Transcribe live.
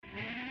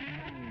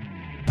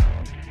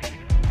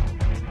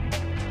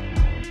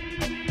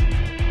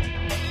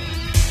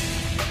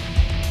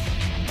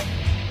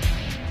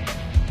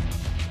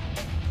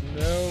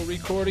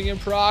recording in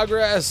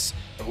progress.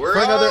 We're For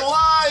another-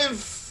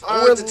 live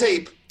We're to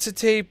tape. To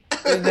tape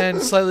and then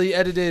slightly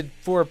edited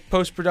for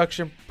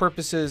post-production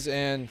purposes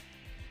and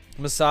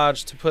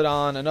massage to put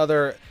on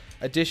another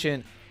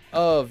edition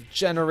of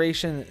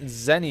Generation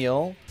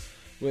Zennial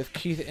with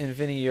Keith and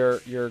Vinny,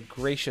 your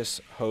gracious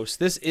hosts.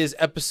 This is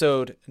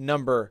episode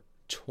number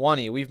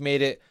 20. We've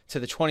made it to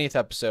the 20th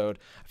episode.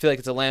 I feel like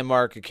it's a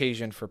landmark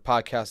occasion for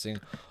podcasting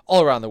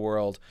all around the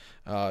world.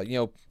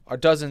 Our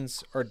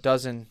dozens or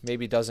dozen,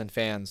 maybe dozen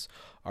fans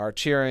are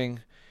cheering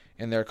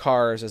in their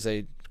cars as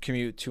they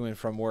commute to and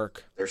from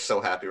work. They're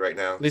so happy right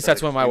now. At least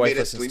that's when my wife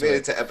listens to it. We made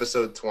it to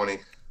episode 20.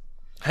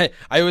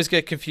 I always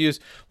get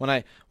confused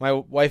when my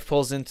wife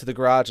pulls into the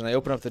garage and I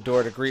open up the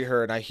door to greet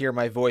her and I hear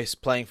my voice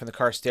playing from the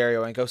car stereo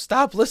and I go,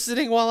 "Stop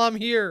listening while I'm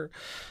here."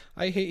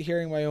 I hate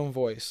hearing my own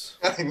voice.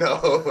 I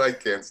know. I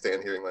can't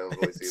stand hearing my own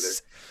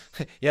voice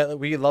either. Yeah,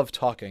 we love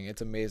talking.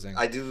 It's amazing.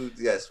 I do.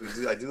 Yes, we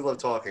do. I do love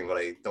talking, but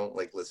I don't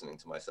like listening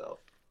to myself.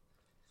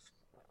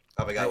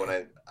 Oh my God,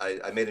 when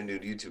I made a new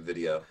YouTube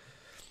video.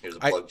 Here's a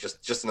plug.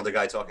 Just another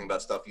guy talking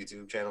about stuff.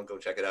 YouTube channel. Go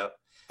check it out.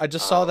 I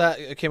just saw that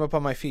it came up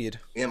on my feed.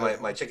 Yeah,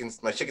 my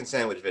chicken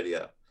sandwich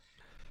video.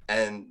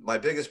 And my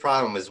biggest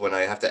problem is when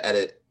I have to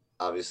edit.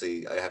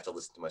 Obviously, I have to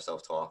listen to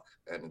myself talk,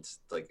 and it's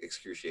like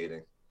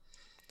excruciating.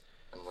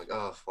 I'm like,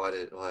 oh,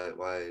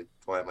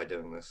 why am I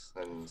doing this?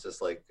 And it's just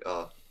like,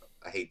 oh,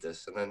 I hate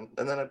this. And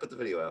then I put the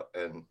video out,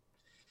 and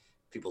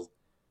people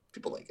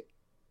like it.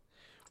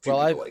 Well,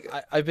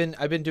 I've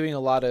been doing a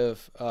lot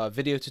of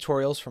video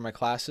tutorials for my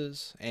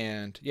classes,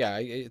 and yeah,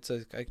 I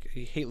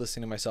hate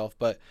listening to myself,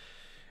 but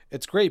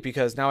it's great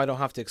because now I don't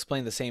have to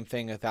explain the same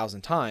thing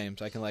 1,000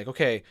 times. I can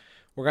okay,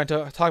 we're going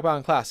to talk about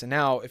in class, and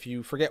now if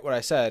you forget what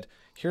I said,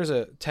 here's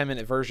a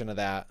 10-minute version of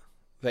that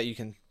you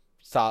can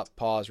stop,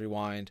 pause,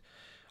 rewind.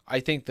 I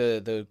think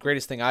the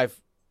greatest thing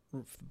I've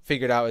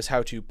figured out is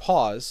how to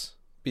pause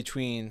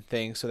between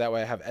things so that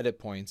way I have edit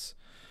points.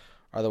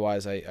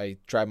 Otherwise, I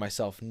drive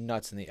myself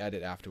nuts in the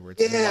edit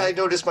afterwards. Yeah, I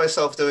noticed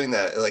myself doing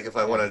that. Like if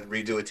I want to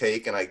redo a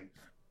take and I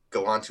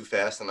go on too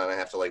fast and then I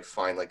have to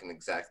find an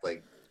exact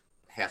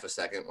half a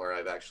second where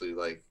I've actually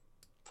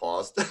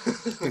paused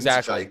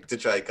exactly to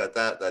try to cut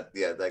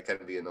that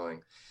can be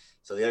annoying.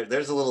 So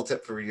there's a little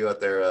tip for you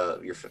out there,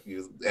 you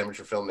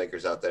amateur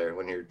filmmakers out there.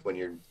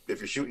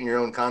 If you're shooting your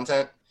own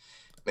content,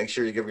 make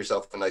sure you give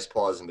yourself a nice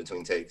pause in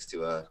between takes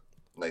to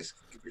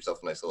give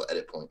yourself a nice little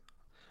edit point.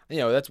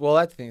 That's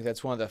one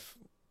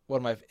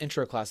of my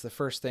intro class.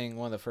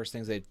 One of the first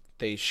things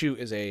they shoot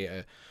is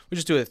we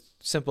just do a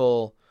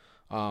simple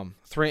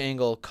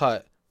 3-angle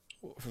cut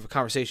for a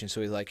conversation.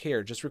 So he's like,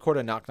 here, just record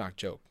a knock-knock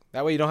joke.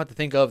 That way you don't have to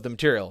think of the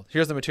material.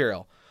 Here's the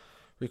material.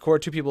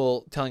 Record 2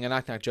 people telling a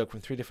knock-knock joke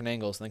from 3 different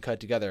angles and then cut it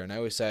together. And I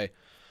always say,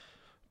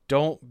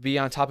 don't be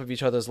on top of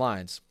each other's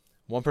lines.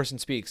 One person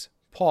speaks,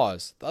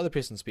 pause. The other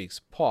person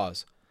speaks,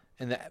 pause.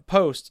 In the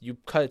post, you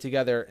cut it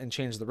together and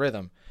change the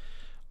rhythm.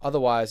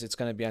 Otherwise, it's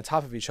going to be on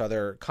top of each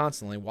other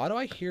constantly.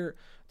 Do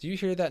you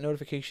hear that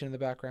notification in the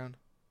background?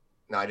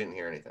 No, I didn't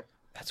hear anything.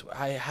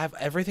 I have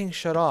everything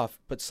shut off,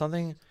 but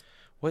something,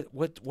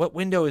 what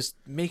window is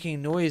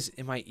making noise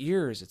in my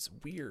ears? It's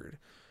weird.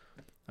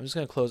 I'm just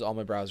going to close all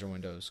my browser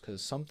windows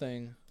because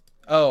something,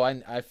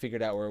 I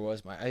figured out where it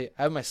was. I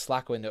have my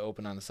Slack window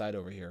open on the side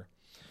over here.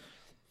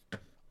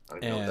 I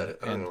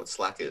don't know what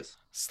Slack is.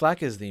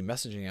 Slack is the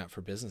messaging app for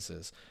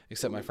businesses,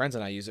 except my friends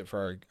and I use it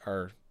for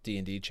our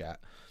D&D chat.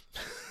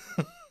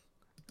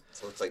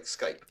 So it's like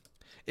Skype.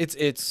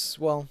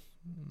 Well,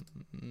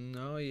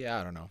 no, yeah,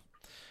 I don't know.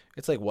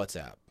 It's like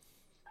WhatsApp,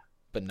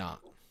 but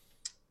not.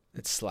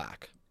 It's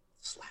Slack.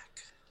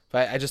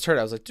 But I just heard it.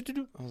 I was like,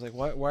 doo-doo-doo. I was like,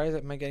 why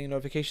am I getting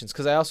notifications?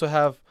 Because I also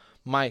have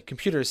my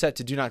computer set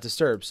to do not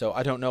disturb, so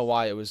I don't know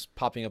why it was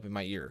popping up in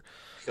my ear.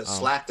 Because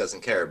Slack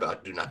doesn't care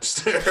about do not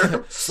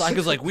disturb. Slack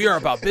is like, we are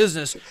about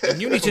business,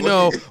 and you need to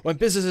know when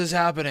business is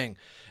happening.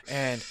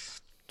 And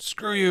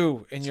screw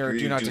you and your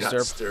do not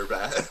disturb.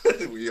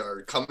 We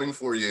are coming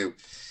for you.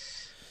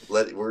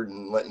 We're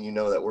letting you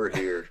know that we're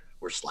here.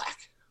 We're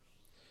Slack.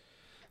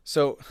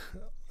 So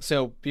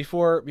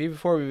before we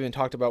even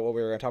talked about what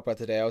we were going to talk about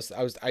today,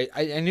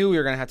 I knew we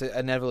were going to have to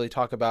inevitably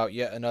talk about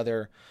yet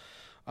another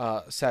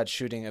sad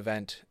shooting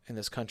event in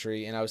this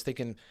country, and I was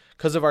thinking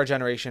because of our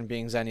generation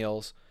being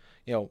Zennials,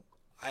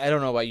 I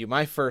don't know about you,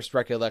 my first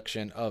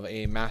recollection of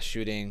a mass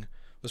shooting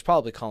was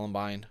probably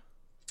Columbine.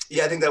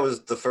 Yeah, I think that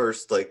was the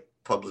first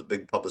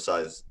big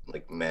publicized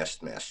mass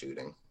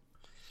shooting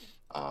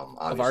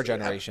of our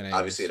generation.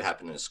 Obviously, it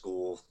happened in a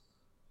school.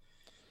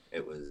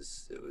 It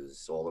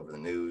was all over the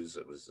news.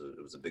 It was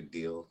a big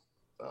deal.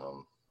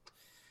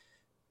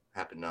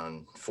 Happened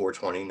on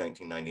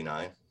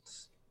 4/20/1999.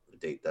 It's a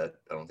date that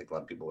I don't think a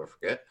lot of people will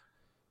forget.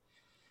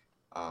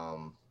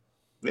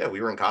 Yeah,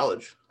 we were in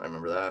college. I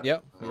remember that.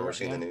 Yep. I remember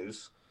seeing the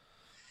news.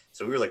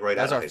 So we were right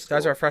out of high school.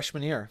 That's our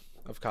freshman year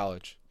of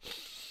college.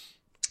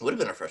 Would have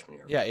been our freshman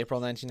year. Yeah,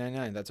 April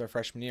 1999. That's our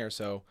freshman year.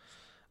 So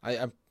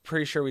I'm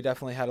pretty sure we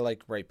definitely had to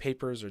write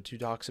papers or 2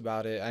 docs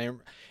about it. I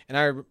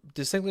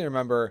distinctly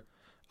remember,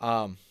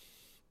 was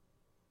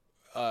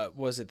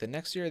it the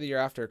next year or the year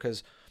after?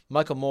 Because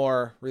Michael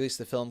Moore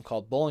released a film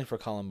called Bowling for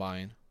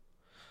Columbine,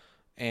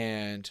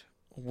 and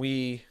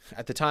we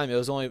at the time it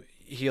was only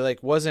he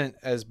like wasn't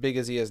as big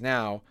as he is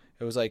now.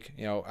 It was like,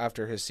 you know,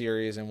 after his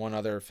series and one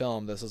other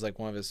film, this was like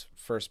one of his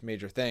first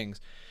major things.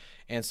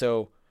 And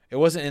so it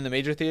wasn't in the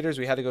major theaters.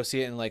 We had to go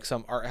see it in like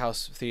some art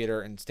house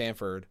theater in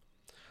Stanford.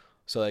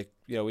 So like,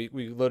 you know,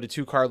 we loaded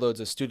 2 carloads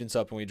of students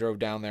up and we drove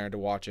down there to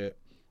watch it.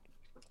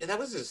 And that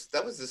was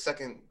his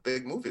second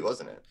big movie,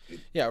 wasn't it?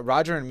 Yeah,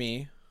 Roger and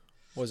Me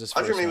was his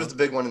Roger first Me one. was the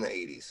big one in the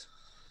 80s.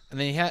 And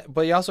then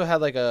he also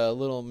had like a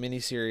little mini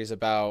series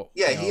about.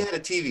 Yeah, you know, he had a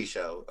TV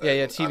show.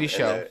 Yeah, TV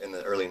show in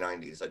the early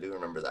 90s. I do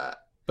remember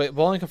that. But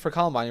Bowling for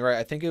Columbine, you're right.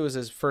 I think it was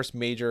his first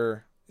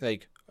major,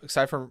 like,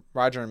 aside from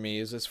Roger and Me,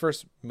 it was his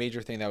first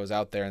major thing that was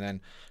out there. And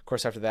then, of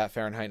course, after that,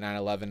 Fahrenheit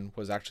 9/11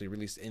 was actually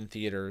released in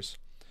theaters,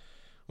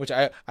 which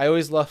I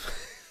always love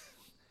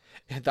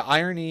the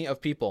irony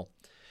of people,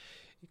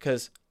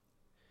 because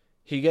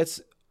he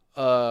gets,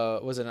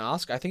 was it an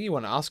Oscar? I think he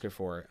won an Oscar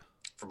for it.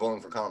 For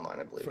Bowling for Columbine,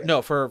 I believe.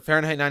 No, for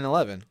Fahrenheit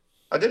 9/11.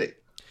 Oh, did he?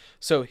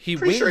 So he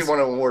Pretty wins. sure he won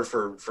an award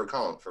for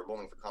Bowling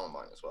for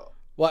Columbine as well.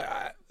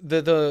 Well,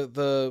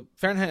 the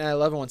Fahrenheit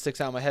 9/11 one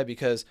sticks out in my head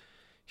because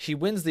he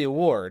wins the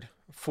award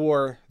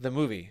for the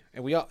movie,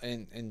 and we all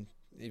and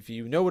if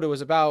you know what it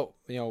was about,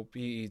 you know,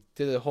 he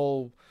did a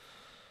whole.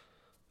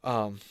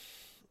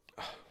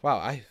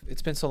 Wow,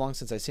 it's been so long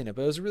since I've seen it,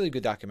 but it was a really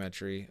good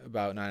documentary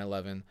about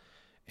 9/11,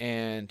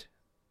 and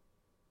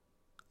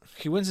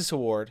he wins this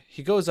award.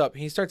 He goes up,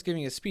 he starts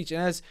giving his speech,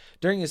 and as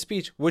during his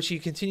speech, which he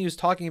continues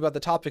talking about the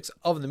topics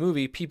of the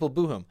movie, people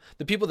boo him.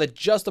 The people that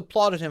just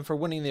applauded him for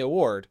winning the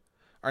award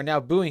are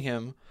now booing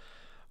him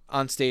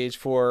on stage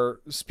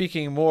for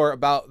speaking more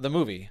about the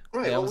movie.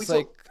 Right. Yeah, Well,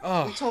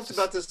 we talked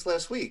about this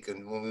last week,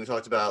 and when we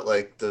talked about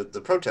like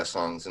the protest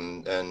songs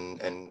and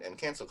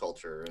cancel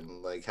culture,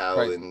 and like how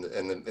Right. in the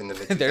mid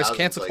 2000s, There's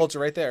cancel culture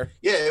right there.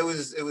 Yeah, it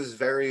was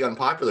very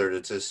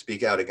unpopular to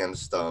speak out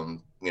against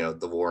you know,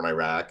 the war in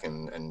Iraq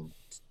and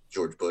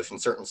George Bush in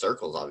certain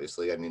circles.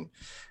 Obviously, I mean,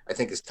 I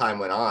think as time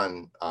went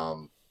on,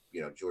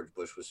 you know, George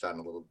Bush was found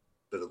a little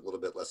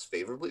bit less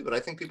favorably, but I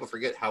think people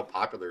forget how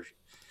popular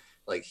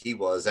like he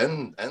was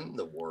and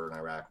the war in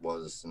Iraq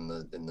was in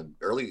the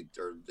early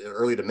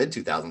to mid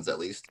 2000s at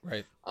least.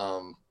 Right.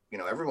 You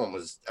know, everyone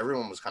was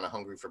kind of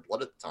hungry for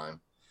blood at the time.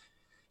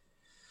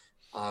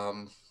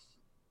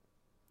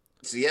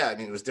 So yeah, I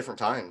mean, it was different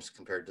times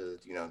compared to,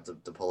 you know,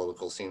 the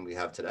political scene we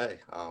have today,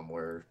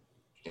 where,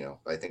 you know,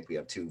 I think we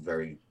have two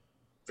very,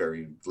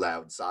 very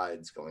loud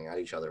sides going at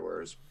each other,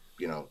 whereas,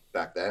 you know,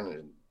 back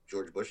then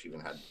George Bush even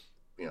had,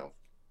 you know,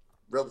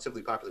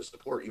 relatively popular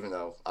support, even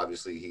though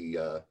obviously he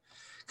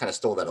kind of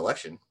stole that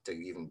election to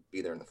even be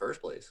there in the first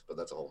place. But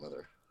that's a whole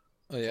nother.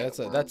 Oh yeah,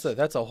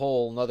 that's a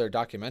whole nother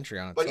documentary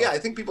on itself. But yeah, I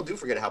think people do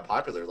forget how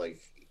popular, like,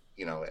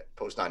 you know,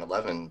 post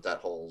 9/11, that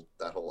whole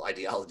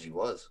ideology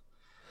was.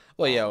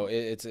 Well, you know,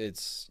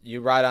 it's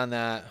you ride on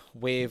that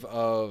wave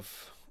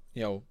of,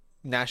 you know,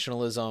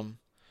 nationalism,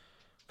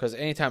 because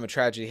anytime a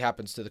tragedy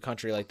happens to the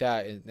country like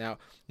that,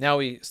 now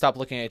we stop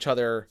looking at each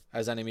other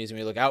as enemies and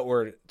we look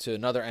outward to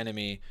another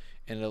enemy,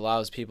 and it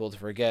allows people to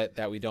forget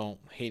that we don't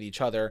hate each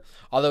other.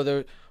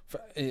 Although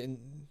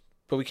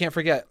but we can't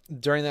forget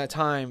during that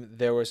time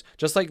there was,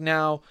 just like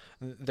now,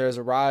 there's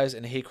a rise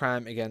in hate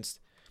crime against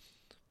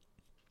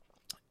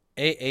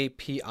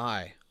IP,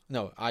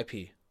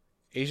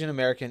 Asian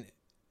American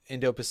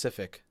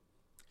Indo-Pacific.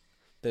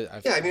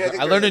 Yeah, I mean,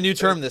 I learned a new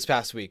term this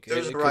past week.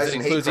 There's a rise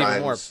in hate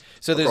crimes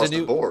So there's across a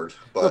new the board,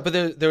 but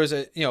there was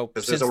a, you know,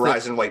 there's a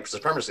rise in white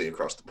supremacy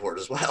across the board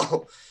as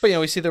well. But you know,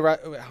 we see the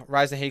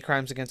rise in hate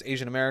crimes against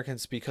Asian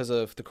Americans because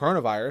of the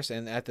coronavirus,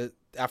 and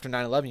after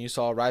 9/11, you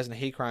saw a rise in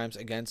hate crimes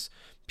against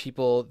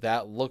people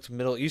that looked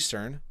Middle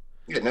Eastern.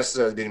 Yeah,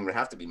 necessarily didn't even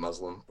have to be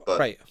Muslim, but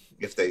right.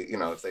 If they, you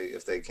know,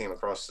 if they came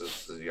across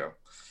as, you know,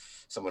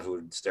 someone who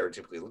would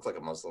stereotypically look like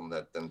a Muslim,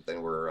 that then they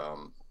were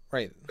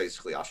right,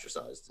 basically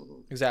ostracized.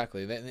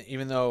 Exactly.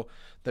 Even though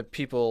the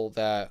people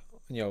that,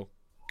 you know,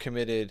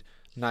 committed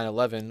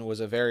 9/11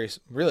 was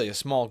really a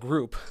small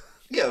group.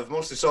 Yeah,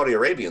 mostly Saudi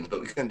Arabians, but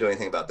we couldn't do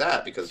anything about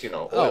that because, you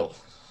know, oil.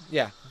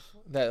 Yeah,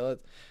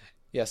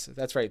 yes,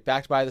 that's right.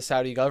 Backed by the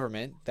Saudi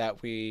government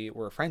that we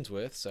were friends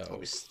with, so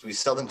we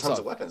sell them tons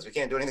of weapons. We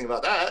can't do anything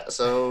about that.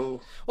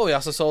 So well, we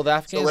also sold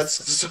Afghans.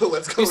 So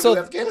let's go to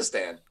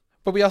Afghanistan.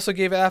 But we also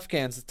gave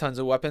Afghans tons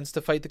of weapons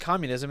to fight the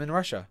communism in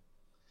Russia.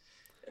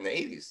 In the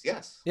 80s,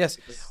 yes. Yes.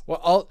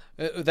 Well,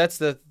 that's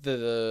the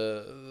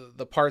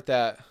part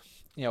that,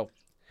 you know,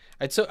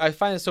 I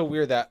find it so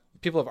weird that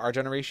people of our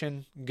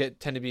generation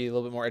tend to be a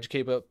little bit more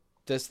educated about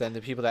this than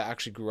the people that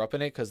actually grew up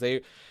in it, because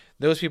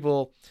those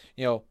people,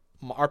 you know,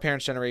 our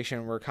parents'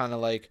 generation were kind of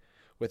like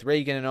with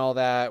Reagan and all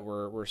that,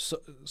 were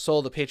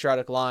sold the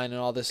patriotic line and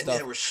all this stuff.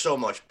 There was so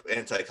much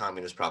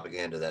anti-communist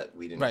propaganda that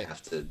we didn't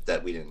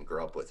that we didn't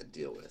grow up with and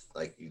deal with.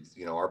 Like,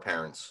 you know, our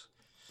parents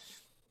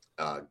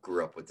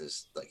grew up with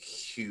this like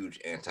huge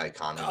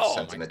anti-communist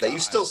sentiment that you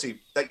still see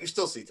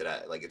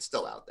today. Like, it's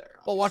still out there.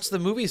 Obviously. Well, watch the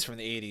movies from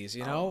the 80s,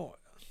 you know.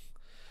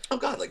 Oh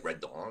God, like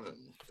Red Dawn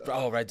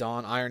and Red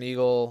Dawn, Iron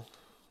Eagle,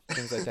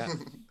 things like that.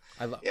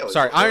 Yeah,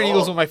 Sorry, Iron they're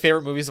Eagle's all one of my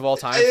favorite movies of all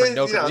time for no you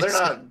know, good they're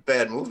reason. not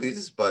bad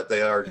movies, but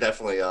they are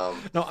definitely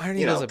No, Iron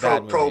you Eagle's know, a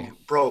bad movie.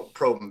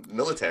 pro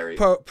military.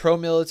 Pro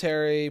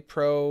military,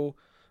 pro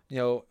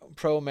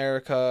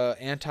America,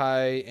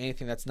 anti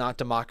anything that's not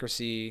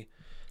democracy.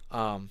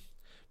 Um,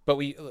 but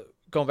we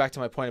going back to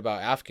my point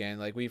about Afghan,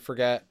 like we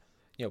forget,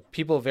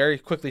 people very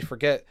quickly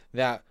forget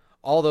that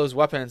all those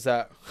weapons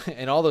that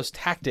and all those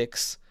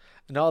tactics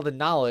and all the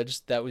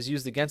knowledge that was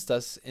used against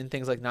us in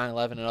things like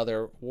 9/11 and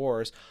other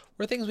wars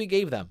were things we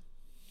gave them.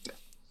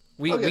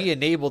 We Okay.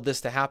 enabled this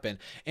to happen.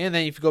 And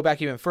then if you go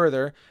back even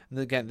further, and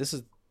again, this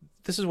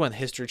is when the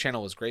History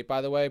Channel was great,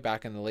 by the way,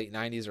 back in the late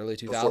 90s, early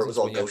Before it 2000s, was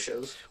all ghost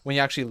shows. when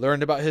you actually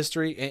learned about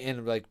history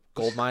and like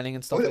gold mining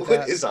and stuff like What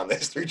that. is on the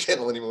History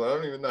Channel anymore? I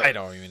don't even know. I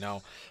don't even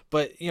know.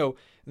 But,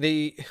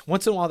 they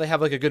once in a while they have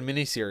like a good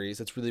miniseries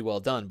that's really well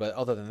done. But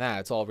other than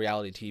that, it's all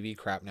reality TV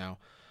crap now.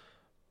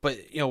 But,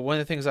 one of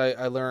the things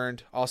I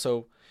learned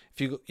also,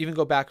 if you even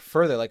go back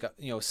further, like,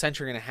 a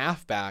century and a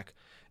half back,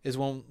 is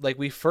when like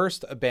we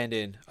first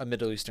abandoned a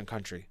Middle Eastern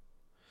country.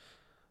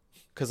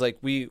 Because like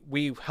we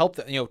helped,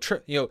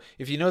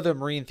 if you know the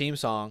Marine theme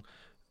song,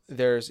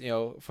 there's,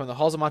 from the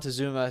halls of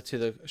Montezuma to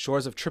the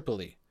shores of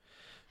Tripoli.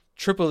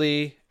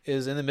 Tripoli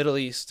is in the Middle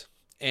East,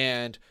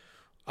 and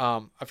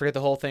I forget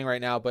the whole thing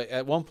right now, but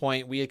at one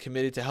point we had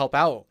committed to help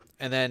out,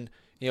 and then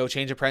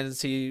change of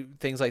presidency,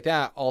 things like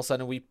that. All of a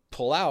sudden we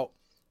pull out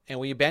and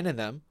we abandon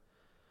them,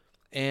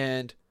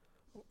 and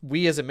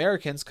we as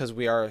Americans, because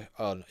we are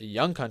a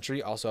young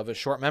country, also have a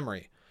short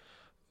memory.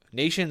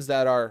 Nations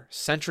that are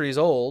centuries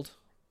old,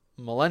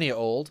 millennia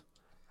old,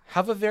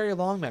 have a very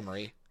long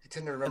memory. I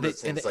tend to And remember they, it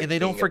since and like they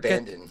don't being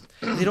forget. abandoned.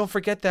 They don't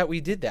forget that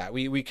we did that.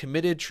 We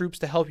committed troops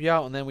to help you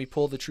out, and then we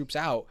pulled the troops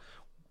out.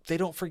 They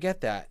don't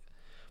forget that.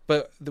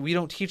 But we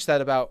don't teach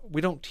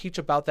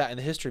about that in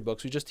the history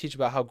books. We just teach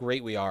about how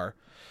great we are,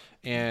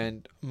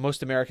 and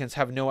most Americans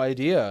have no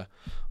idea,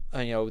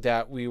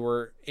 that we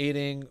were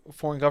aiding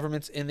foreign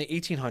governments in the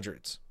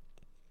 1800s.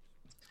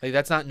 Like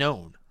that's not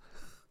known.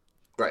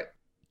 Right.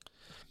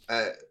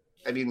 Uh,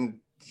 I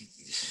mean,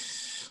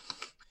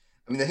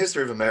 the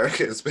history of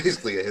America is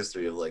basically a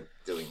history of like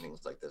doing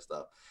things like this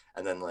stuff,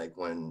 and then like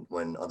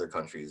when other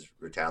countries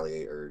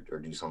retaliate or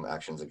do some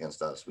actions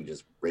against us, we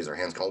just raise our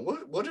hands, going,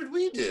 "What did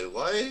we do?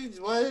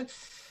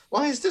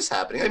 Why is this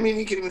happening?" I mean,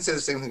 you can even say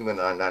the same thing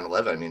about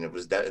 9/11. I mean,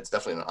 it's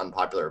definitely an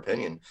unpopular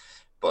opinion,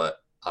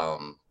 but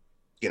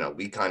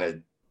we kind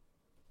of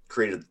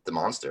created the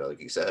monster, like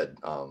you said,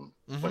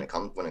 when it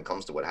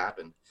comes to what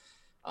happened.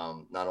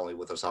 Not only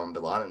with Osama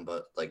bin Laden,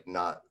 but like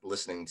not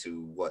listening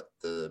to what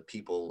the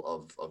people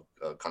of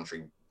a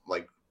country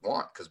like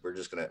want, because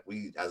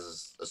we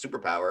as a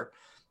superpower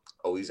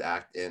always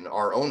act in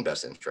our own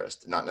best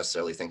interest, not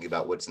necessarily thinking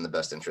about what's in the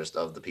best interest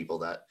of the people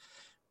that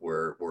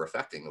we're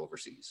affecting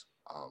overseas.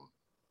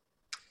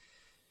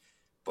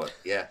 But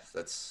yeah,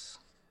 that's.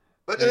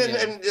 But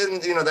and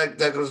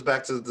that goes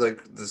back to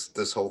like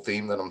this whole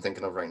theme that I'm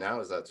thinking of right now,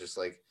 is that just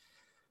like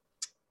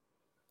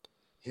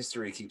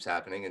history keeps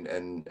happening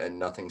and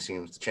nothing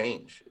seems to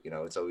change.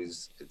 It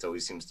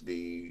always seems to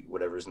be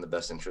whatever's in the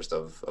best interest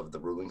of the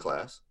ruling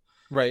class,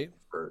 Right.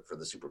 for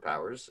the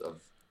superpowers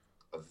of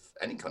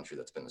any country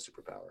that's been a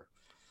superpower.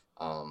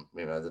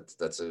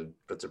 That's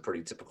a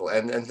pretty typical,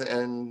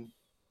 and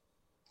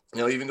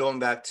even going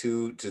back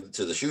to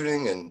the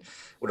shooting, and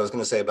what I was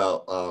going to say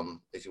about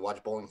if you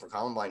watch Bowling for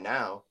Columbine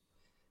now,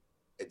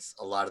 it's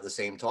a lot of the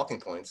same talking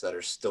points that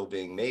are still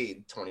being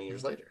made 20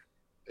 years later.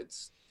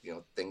 It's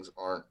things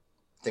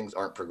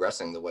aren't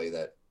progressing the way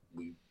that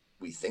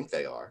we think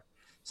they are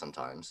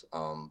sometimes,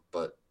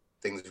 but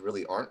things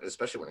really aren't,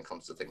 especially when it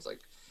comes to things like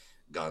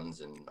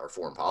guns and our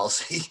foreign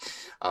policy.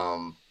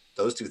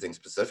 Those two things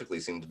specifically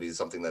seem to be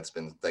something that's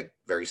been like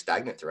very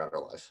stagnant throughout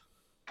our life,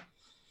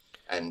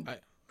 and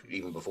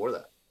even before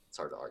that, it's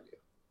hard to argue.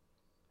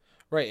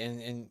 Right,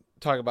 and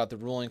talk about the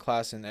ruling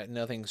class and that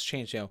nothing's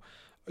changed.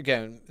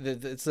 Again,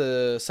 it's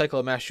a cycle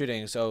of mass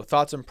shootings. So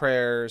thoughts and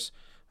prayers,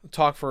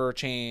 talk for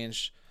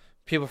change,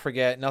 people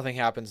forget, nothing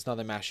happens,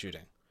 another mass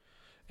shooting,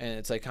 and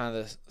it's like kind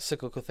of the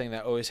cyclical thing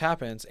that always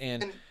happens,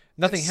 and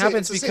nothing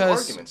happens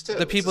because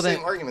the people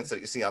same arguments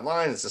that you see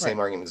online. It's the same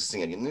arguments you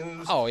see on your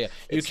news. Oh yeah,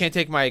 you can't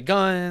take my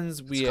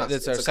guns.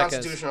 It's our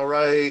constitutional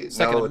right.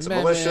 Second No, it's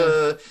Amendment. a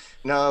militia.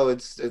 No,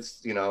 it's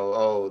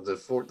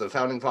the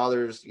founding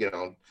fathers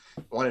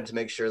wanted to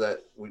make sure that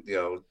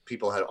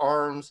people had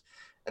arms,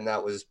 and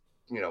that was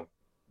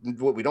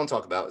what we don't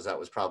talk about is that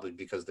was probably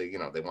because they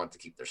want to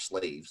keep their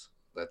slaves.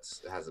 That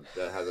has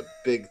a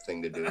big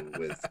thing to do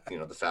with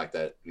the fact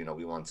that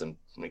we want to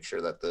make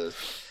sure that the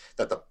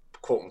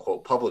quote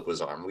unquote public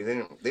was armed. They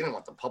didn't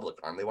want the public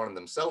armed. They wanted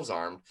themselves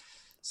armed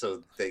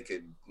so they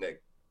could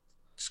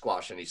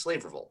squash any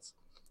slave revolts.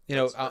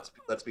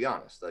 Let's be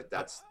honest. Like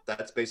that's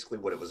basically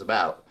what it was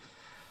about.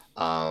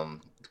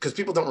 Because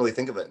people don't really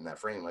think of it in that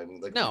frame. I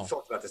mean, like we've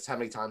talked about this how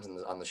many times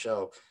on the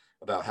show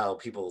about how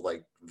people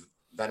like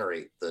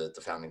venerate the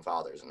founding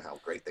fathers and how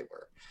great they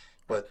were,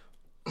 but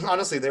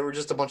honestly, they were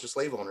just a bunch of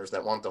slave owners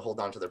that wanted to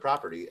hold on to their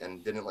property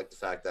and didn't like the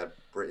fact that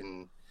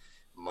Britain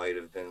might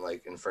have been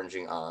like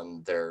infringing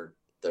on their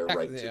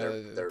right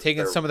to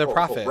taking their some of their quote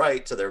unquote profit.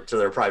 right to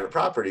their private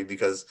property,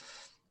 because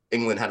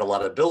England had a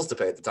lot of bills to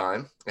pay at the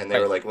time, and they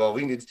were like, well,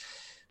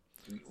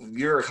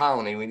 you're a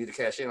colony, we need to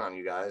cash in on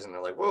you guys. And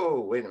they're like, whoa,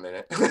 wait a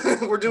minute.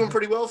 We're doing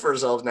pretty well for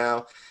ourselves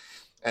now,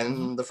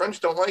 and the French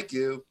don't like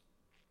you,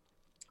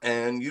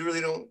 and you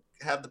really don't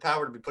have the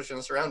power to be pushing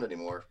us around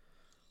anymore,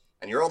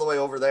 and you're all the way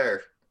over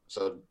there,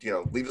 so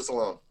leave us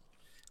alone.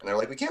 And they're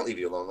like, we can't leave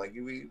you alone, like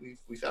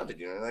we founded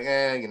you. And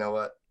they're like, you know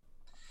what,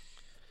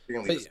 you're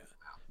gonna leave us.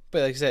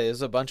 But like I said,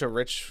 there's a bunch of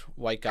rich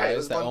white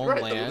guys that own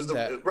land.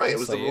 It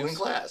was the ruling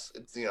class.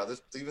 It's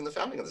even the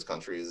founding of this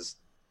country is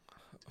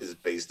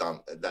based on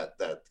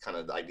that kind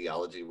of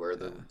ideology, where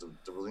the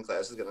ruling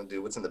class is going to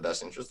do what's in the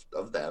best interest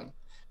of them,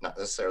 not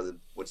necessarily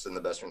what's in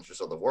the best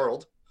interest of the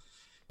world.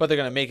 But they're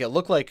going to make it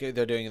look like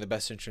they're doing in the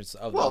best interest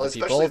of the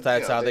people.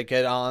 That's how they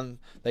get on.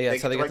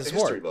 That's how they get the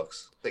history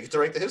books. They get to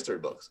write the history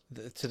books.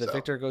 To the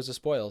victor goes the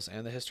spoils,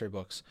 and the history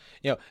books.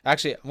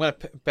 Actually, I'm going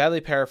to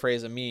badly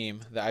paraphrase a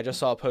meme that I just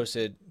saw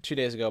posted 2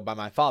 days ago by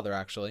my father,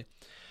 actually.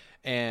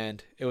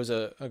 And it was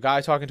a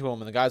guy talking to him,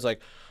 and the guy's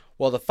like,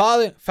 well, the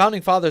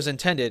founding fathers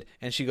intended,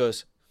 and she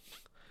goes,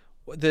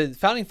 the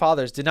founding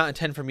fathers did not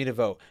intend for me to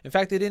vote. In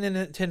fact, they didn't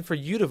intend for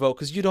you to vote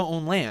because you don't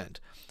own land.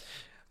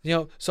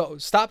 So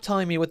stop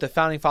telling me what the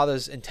founding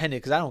fathers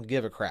intended, because I don't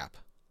give a crap.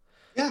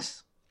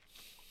 Yes.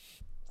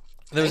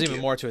 There was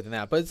even more to it than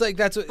that, but it's like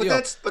that's what. But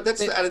that's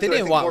the attitude they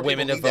didn't want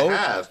women to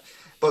vote.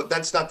 But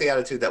that's not the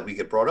attitude that we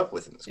get brought up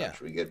with in this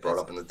country. We get brought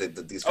up in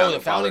these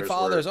founding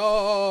fathers.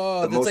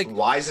 The most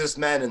wisest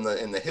men in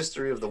the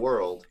history of the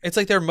world. It's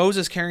like they're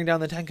Moses carrying down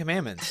the Ten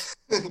Commandments.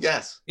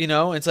 Yes.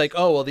 It's like,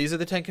 oh well, these are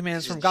the Ten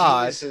Commandments from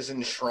God. This is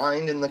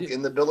enshrined in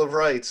the Bill of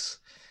Rights.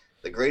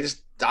 The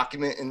greatest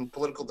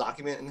political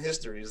document in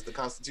history is the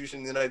Constitution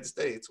of the United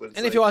States.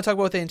 And if you want to talk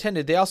about what they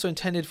intended, they also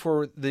intended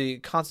for the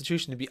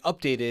Constitution to be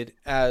updated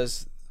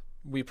as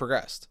we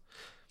progressed.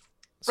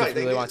 So right.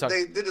 They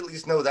did at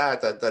least know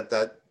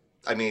that.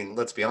 I mean,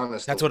 let's be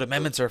honest. That's what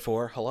amendments are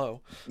for. Hello.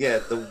 Yeah.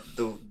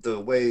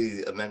 The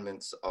way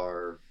amendments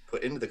are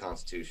put into the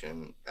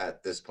Constitution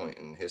at this point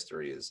in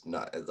history is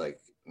not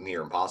like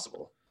near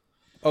impossible.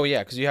 Oh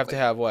yeah, because you have to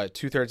have what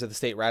 2/3 of the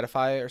state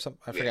ratify or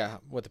something. I forget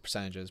what the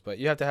percentage is, but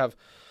you have to have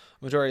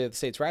a majority of the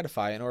states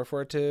ratify in order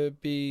for it to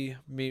be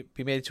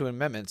made to an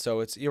amendment.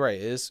 So you're right,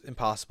 it is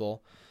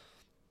impossible.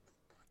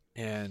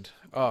 And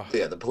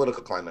the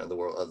political climate of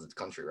the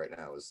country right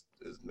now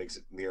makes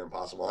it near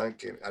impossible.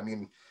 I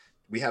mean,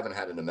 we haven't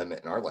had an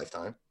amendment in our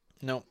lifetime.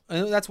 No,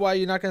 and that's why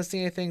you're not going to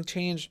see anything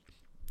change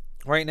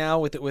right now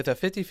with a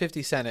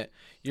 50-50 Senate.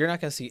 You're not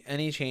going to see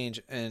any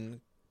change in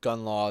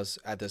gun laws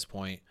at this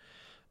point,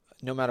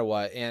 no matter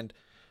what. And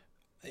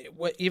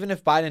even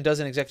if Biden does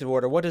an executive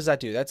order, what does that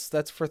do?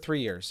 That's for 3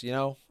 years,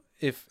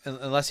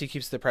 unless he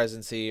keeps the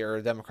presidency or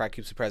a Democrat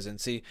keeps the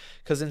presidency,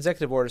 because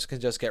executive orders can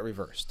just get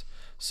reversed.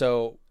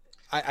 So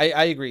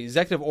I agree.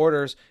 Executive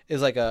orders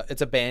is like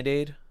it's a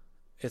Band-Aid.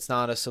 It's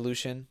not a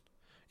solution.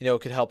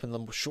 It could help in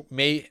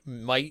the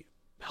might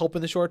help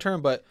in the short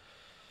term, but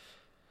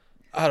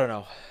I don't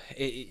know.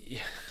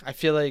 I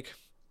feel like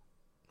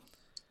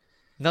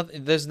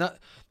there's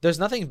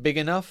nothing big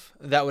enough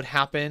that would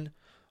happen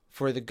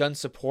for the gun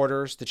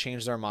supporters to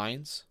change their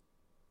minds.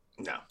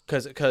 No,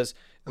 because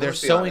they're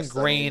so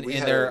ingrained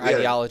in their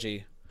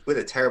ideology. We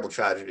had a terrible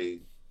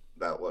tragedy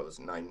about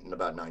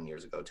 9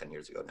 years ago, 10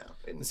 years ago now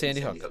in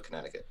Sandy Hook,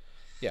 Connecticut.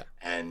 Yeah,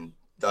 and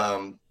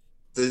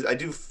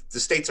the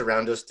states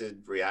around us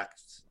did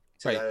react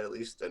to that at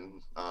least,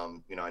 and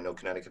I know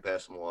Connecticut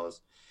passed some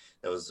laws.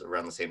 That was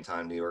around the same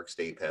time New York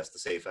State passed the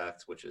SAFE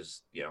Act, which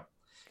is you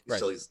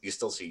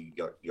still see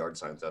yard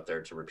signs out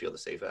there to repeal the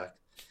SAFE Act,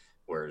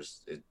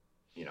 whereas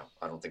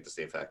I don't think the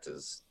SAFE Act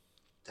has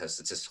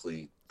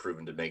statistically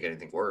proven to make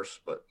anything worse,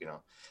 but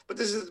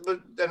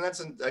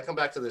I come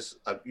back to this.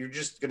 You're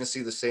just going to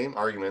see the same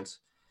arguments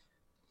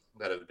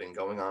that have been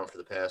going on for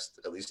the past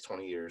at least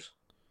 20 years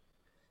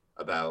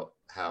about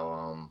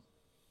how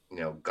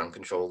gun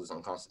control is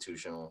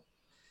unconstitutional.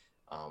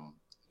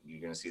 You're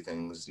going to see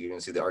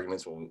the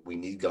arguments, well, we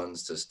need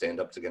guns to stand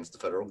up against the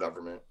federal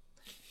government,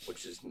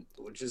 which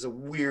is a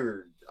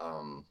weird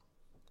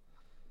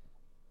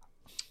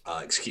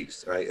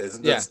excuse, right?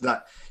 It's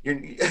not, you're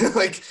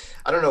like,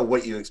 I don't know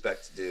what you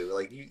expect to do.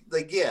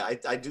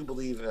 I do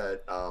believe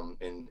that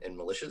in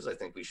militias, I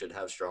think we should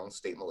have strong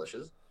state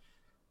militias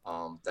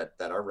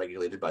that are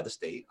regulated by the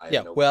state.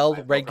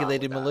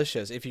 Well-regulated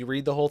militias. If you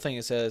read the whole thing,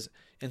 it says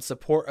in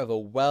support of a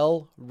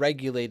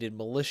well-regulated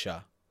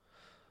militia,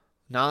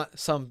 not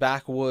some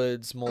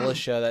backwoods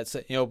militia that's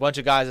a bunch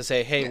of guys that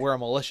say, hey, we're a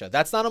militia.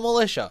 That's not a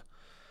militia.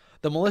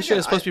 The militia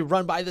is supposed to be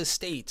run by the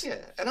state.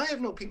 Yeah, and I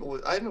have no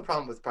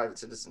problem with private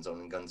citizens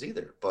owning guns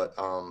either. But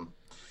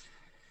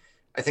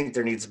I think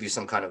there needs to be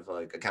some kind of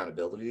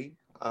accountability.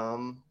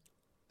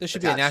 There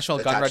should be a national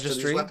gun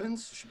registry.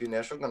 Weapons. There should be a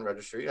national gun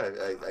registry.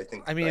 I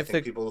think. I mean, if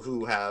people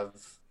who have,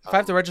 if I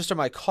have to register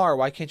my car,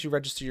 why can't you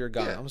register your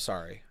gun? I'm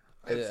sorry.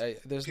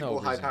 There's no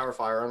reason. High power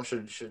firearms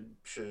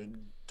should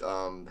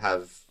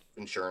have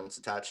insurance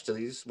attached to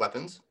these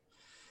weapons.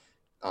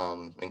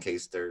 in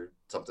case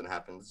something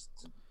happens,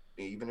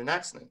 even an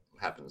accident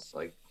happens.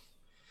 Like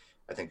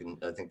I think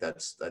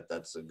that's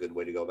a good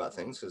way to go about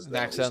things, because An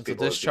then at least accidental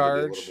people will be a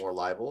little discharge. more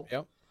liable.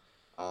 Yep.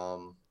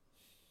 Um,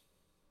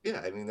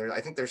 yeah, I mean,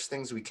 I think there's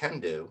things we can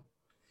do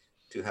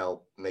to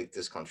help make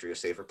this country a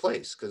safer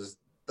place. Because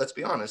let's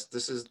be honest,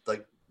 this is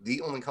like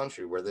the only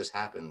country where this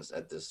happens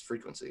at this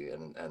frequency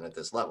and at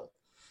this level.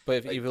 But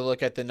if Like, you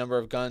look at the number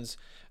of guns,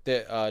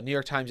 the New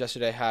York Times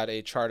yesterday had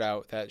a chart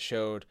out that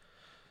showed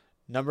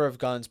number of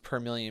guns per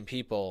million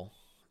people,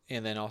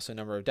 and then also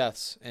number of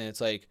deaths. And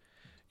it's like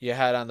you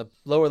had on the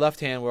lower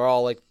left hand were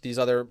all like these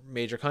other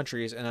major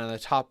countries, and on the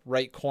top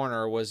right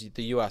corner was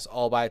the U.S.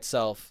 all by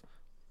itself,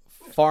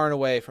 far and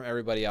away from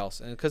everybody else.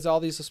 And because all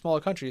these are smaller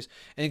countries,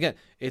 and again,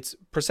 it's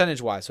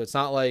percentage wise, so it's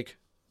not like,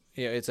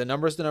 you know, it's a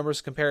numbers to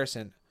numbers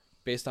comparison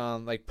based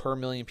on like per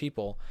million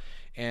people,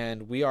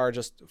 and we are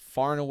just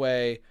far and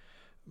away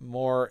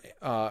more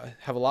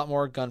have a lot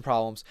more gun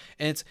problems.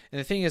 And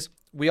the thing is,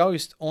 we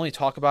always only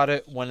talk about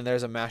it when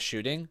there's a mass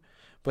shooting,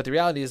 but the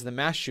reality is the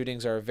mass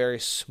shootings are a very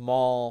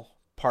small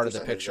part of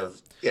the picture.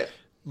 Yeah.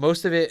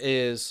 Most of it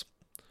is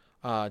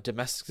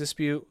domestic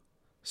dispute,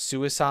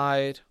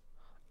 suicide,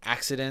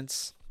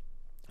 accidents.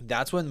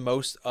 That's when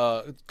most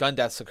gun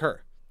deaths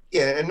occur.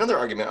 Yeah, another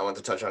argument I want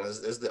to touch on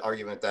is the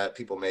argument that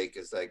people make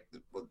is like,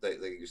 like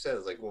you said,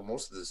 is like, well,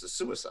 most of this is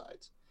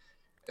suicides.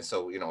 And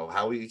so, you know,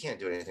 how you can't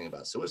do anything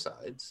about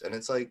suicides. And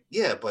it's like,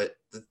 yeah, but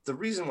the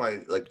reason why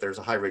like there's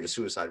a high rate of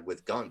suicide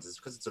with guns is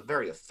because it's a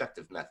very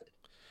effective method.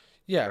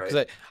 Yeah, because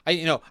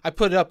right? I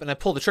put it up and I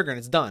pull the trigger and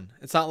it's done.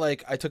 It's not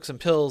like I took some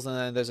pills and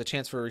then there's a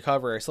chance for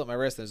recovery. I slit my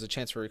wrist, there's a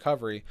chance for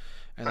recovery,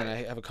 and then I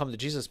have a come to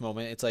Jesus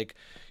moment. It's like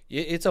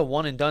it's a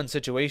one and done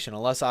situation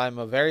unless I'm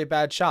a very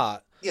bad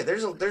shot. Yeah,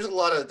 there's a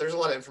lot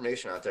of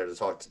information out there to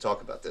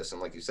talk about this, and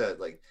like you said,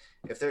 like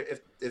if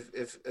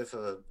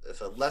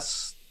a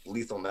less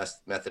lethal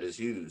method is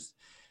used,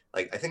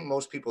 like I think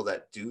most people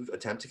that do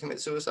attempt to commit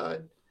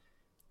suicide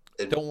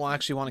don't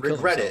actually want to kill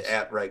regret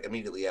themselves. it right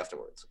immediately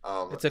afterwards.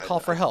 It's a call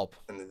for help.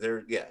 And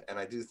and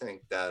I do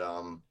think that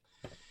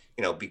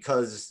you know,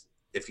 because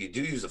if you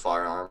do use a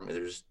firearm,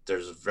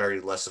 there's very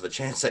less of a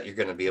chance that you're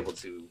going to be able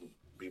to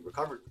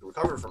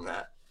recover from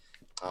that,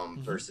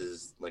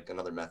 versus like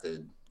another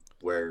method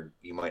where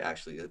you might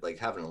actually like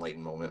have an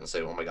enlightened moment and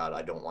say, oh my God,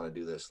 I don't want to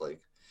do this.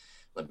 Like,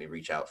 let me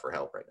reach out for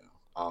help right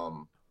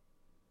now.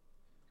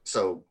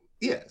 So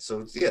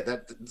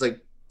that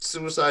like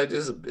suicide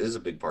is a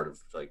big part of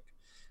like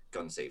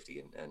gun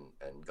safety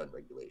and gun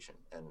regulation.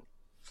 And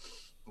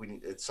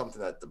it's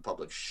something that the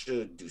public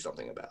should do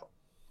something about.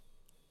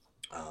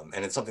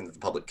 And it's something that the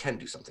public can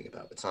do something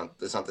about. It's not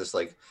this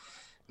like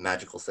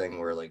magical thing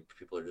where like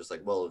people are just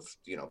like, well, if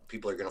you know,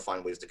 people are going to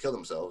find ways to kill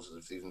themselves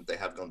if even if they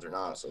have guns or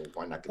not, so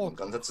why not give them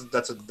guns?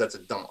 That's a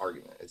dumb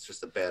argument. It's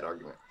just a bad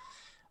argument.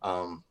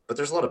 But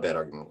there's a lot of bad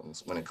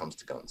arguments when it comes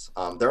to guns.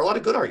 There are a lot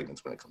of good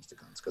arguments when it comes to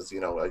guns, because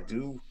you know, I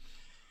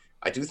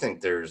do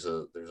think there's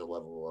a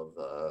level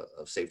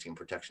of safety and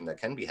protection that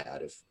can be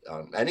had if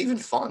and even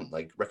fun,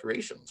 like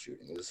recreational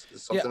shooting is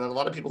something that a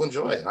lot of people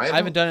enjoy. And I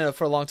haven't done it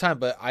for a long time,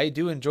 but I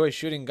do enjoy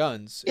shooting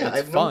guns. Yeah, it's I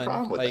have fun. no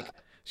problem with like that.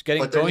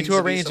 Going to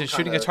a range and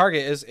shooting a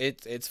target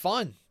it's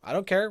fun. I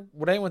don't care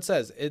what anyone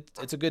says.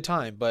 It's a good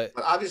time, but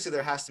obviously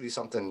there has to be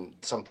something.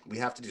 We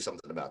have to do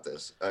something about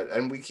this,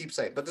 and we keep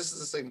saying. But this is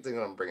the same thing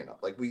that I'm bringing up.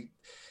 Like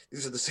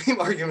these are the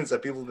same arguments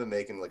that people have been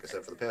making. Like I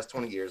said, for the past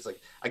 20 years. Like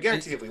I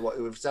guarantee, if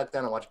we've sat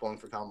down and watched Bowling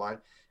for Columbine,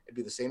 it'd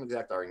be the same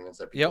exact arguments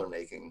that people are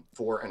making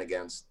for and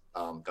against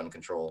gun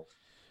control.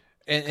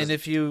 And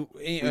if you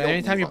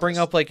anytime you bring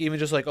up like even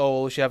just like,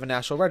 oh, we should have a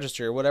national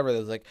registry or whatever,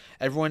 there's like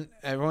everyone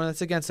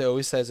that's against it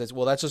always says it's,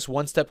 well, that's just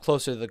one step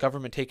closer to the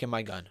government taking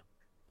my gun.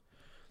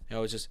 You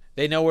know, it's just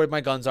they know where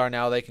my guns are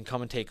now, they can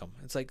come and take them.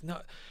 It's like,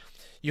 no,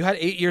 you had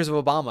 8 years of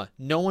Obama,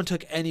 no one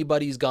took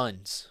anybody's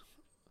guns.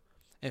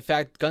 In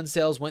fact, gun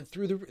sales went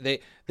through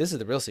this is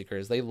the real secret,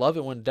 is they love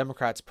it when a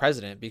Democrat's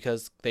president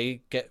because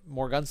they get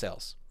more gun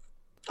sales.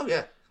 Oh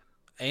yeah.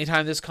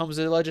 Anytime this comes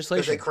to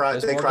legislation, they cry.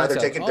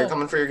 They're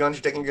coming for your guns.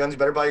 You're taking your guns. You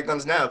better buy your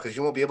guns now, because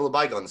you won't be able to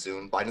buy guns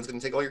soon. Biden's going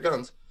to take all your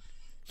guns.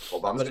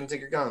 Obama's going to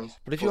take your guns.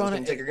 But if you want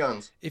to take your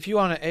guns, if you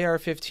want an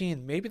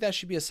AR-15, maybe that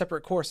should be a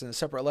separate course and a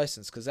separate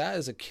license, because that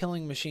is a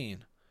killing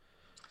machine.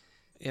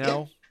 You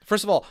know,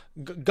 first of all,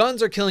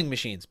 guns are killing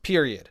machines.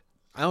 Period.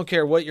 I don't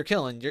care what you're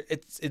killing.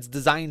 It's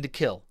designed to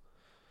kill.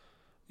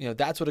 You know,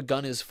 that's what a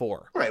gun is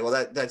for. Right.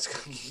 Well, that's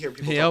you hear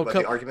people talk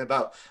about the argument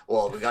about,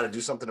 well, we got to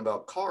do something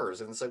about cars,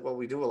 and it's like, well,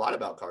 we do a lot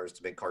about cars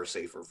to make cars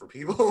safer for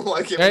people.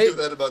 Why can't we do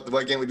that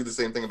why can't we do the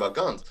same thing about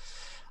guns?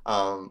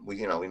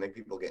 We make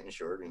people get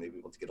insured. We make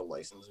people to get a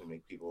license. We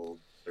make people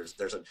there's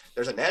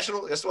a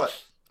national. Guess what?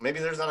 Maybe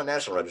there's not a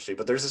national registry,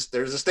 but there's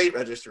a state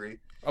registry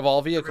of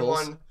all vehicles.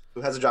 Everyone who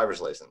has a driver's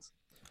license.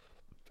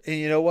 And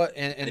you know what?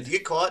 And if you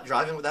get caught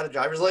driving without a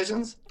driver's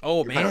license,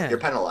 you're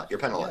penalized. You're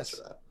penalized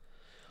for that.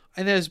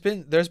 And there's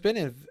been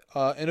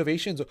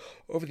innovations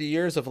over the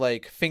years of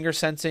like finger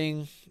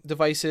sensing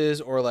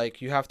devices, or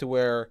like you have to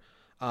wear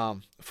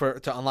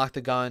to unlock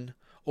the gun,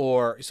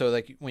 or so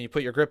like when you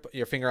put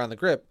your finger on the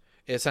grip,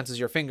 it senses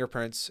your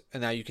fingerprints,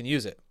 and now you can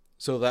use it.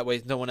 So that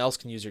way no one else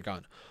can use your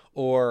gun.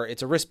 Or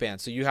it's a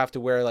wristband, so you have to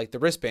wear like the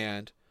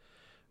wristband,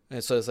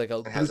 and so it's like a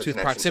It has a Bluetooth connection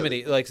to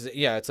proximity, the- like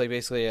yeah, it's like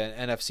basically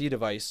an NFC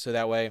device. So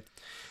that way,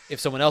 if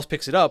someone else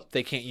picks it up,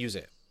 they can't use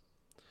it.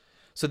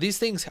 So these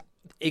things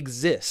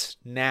exist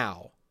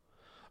now,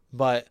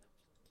 but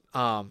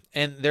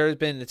and there have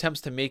been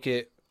attempts to make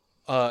it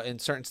in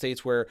certain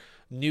states where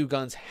new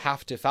guns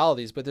have to follow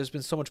these, but there's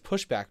been so much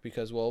pushback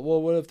because well,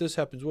 what if this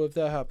happens? What if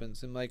that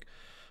happens? And like,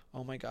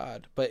 oh my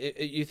god! But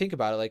you think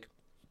about it, like,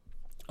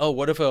 oh,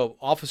 what if a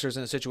officer's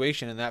in a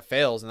situation and that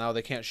fails and now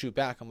they can't shoot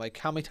back? I'm like,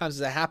 how many times has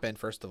that happened?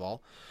 First of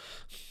all,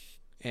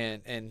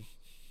 and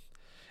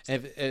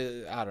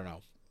if, I don't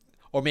know.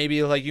 Or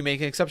maybe like you make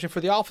an exception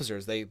for the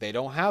officers. They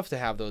don't have to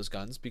have those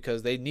guns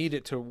because they need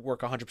it to work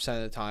 100%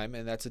 of the time,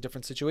 and that's a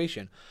different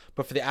situation.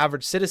 But for the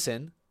average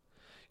citizen,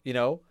 you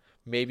know,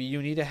 maybe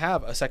you need to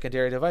have a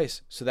secondary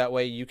device so that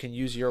way you can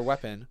use your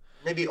weapon.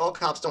 Maybe all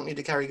cops don't need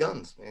to carry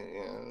guns.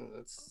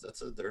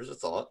 There's a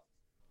thought.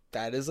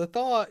 That is a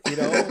thought, you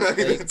know. Like,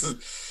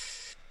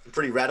 It's a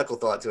pretty radical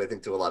thought to I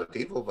think to a lot of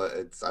people, but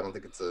I don't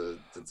think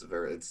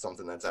it's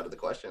something that's out of the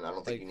question. I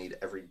don't think like, you need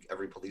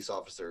every police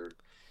officer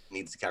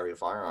needs to carry a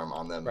firearm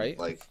on them, right?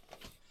 Like,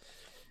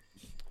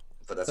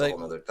 but that's Like, a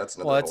whole nother that's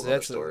another well, whole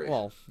nother story.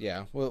 well,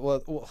 yeah.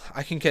 Well,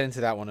 I can get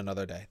into that one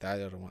another day. I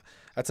don't want.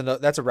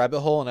 That's a rabbit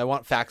hole, and I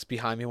want facts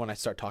behind me when I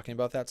start talking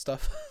about that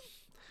stuff,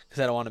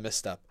 because I don't want to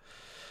misstep.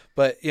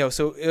 But you know,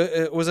 so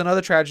it was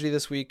another tragedy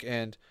this week,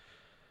 and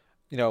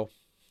you know,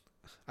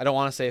 I don't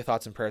want to say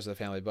thoughts and prayers to the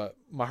family, but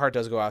my heart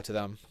does go out to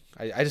them.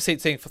 I just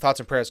hate saying thoughts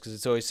and prayers because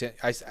it's always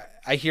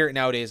I hear it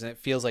nowadays, and it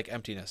feels like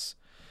emptiness.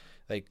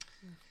 Like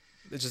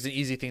it's just an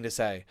easy thing to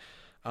say.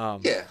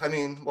 Yeah, I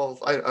mean, well,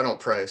 I don't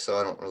pray, so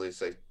I don't really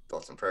say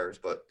thoughts and prayers,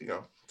 but you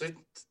know,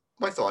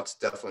 my thoughts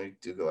definitely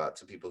do go out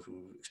to people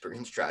who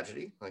experience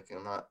tragedy. Like,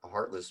 I'm not a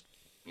heartless,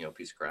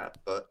 piece of crap,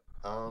 but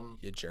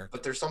You jerk.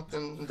 but there's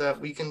something that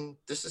we can.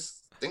 This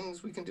is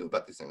things we can do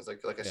about these things.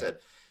 Like I said,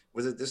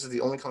 this is the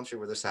only country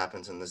where this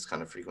happens in this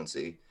kind of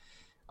frequency,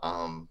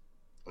 and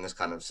this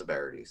kind of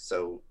severity.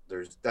 So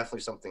there's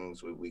definitely some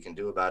things we can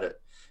do about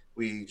it.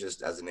 We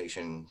just, as a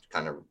nation,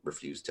 kind of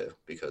refuse to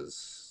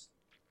because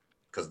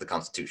of the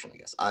Constitution, I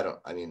guess.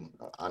 I mean,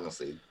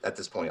 honestly, at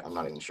this point, I'm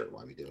not even sure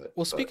why we do it.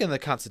 Well, speaking of the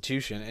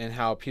Constitution and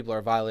how people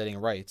are violating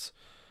rights,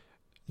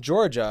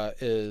 Georgia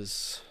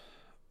is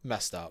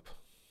messed up.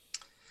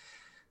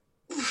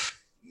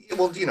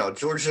 Well,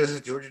 Georgia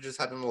just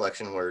had an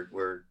election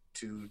where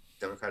two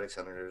Democratic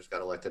senators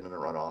got elected in a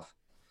runoff,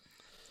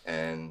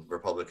 and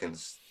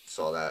Republicans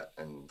saw that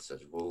and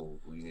said, "Well,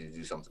 we need to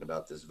do something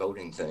about this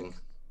voting thing.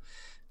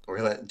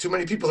 Too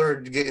many people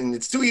are getting.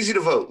 It's too easy to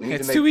vote. We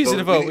need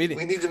to vote. We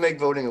need to make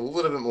voting a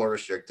little bit more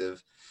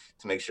restrictive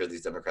to make sure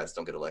these Democrats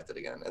don't get elected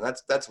again." And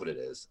that's what it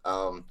is.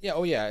 Yeah.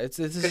 Oh, yeah. It's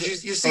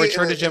you see a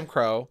return to Jim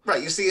Crow.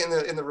 Right. You see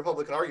it in the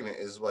Republican argument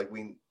is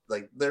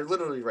they're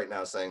literally right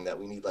now saying that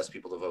we need less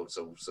people to vote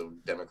so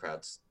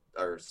Democrats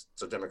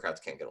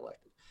can't get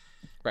elected.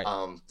 Right.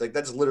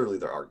 That's literally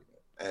their argument,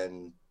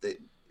 and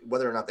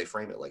whether or not they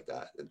frame it like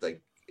that,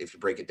 like if you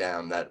break it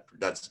down,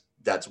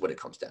 that's what it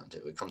comes down to.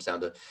 It comes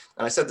down to,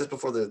 and I said this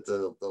before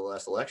the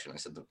last election. I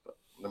said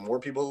the more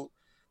people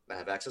that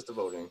have access to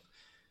voting,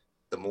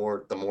 the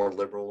more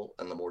liberal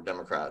and the more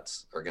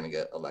Democrats are going to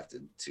get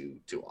elected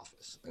to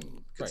office,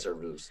 and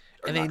conservatives.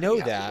 Right. And they know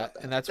that,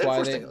 and that's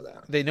why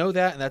they know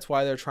that, and that's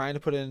why they're trying to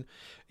put in,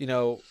 in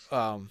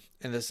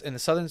the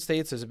southern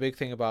states, there's a big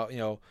thing about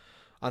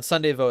on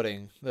Sunday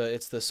voting.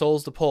 It's the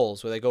souls to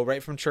polls, where they go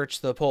right from church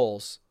to the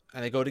polls,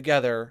 and they go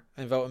together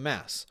and vote in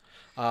mass.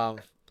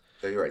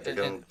 You're right.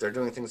 They're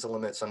doing things to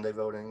limit Sunday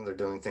voting. They're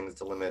doing things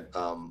to limit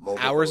mobile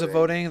hours of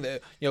voting.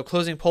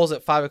 Closing polls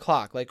at 5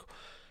 o'clock. Like,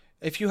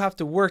 if you have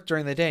to work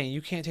during the day and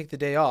you can't take the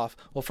day off,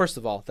 well, first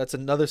of all, that's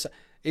another.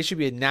 It should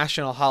be a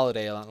national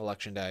holiday on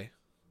Election Day.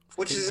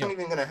 Which isn't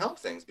even going to help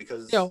things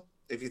because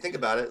if you think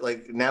about it,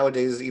 like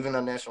nowadays, even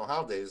on national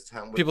holidays,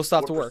 people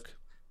stop to work.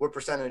 What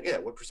percentage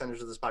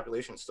of this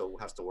population still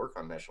has to work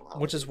on national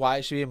holidays? Which is why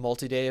it should be a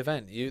multi-day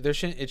event.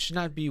 It should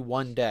not be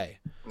one day.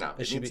 No,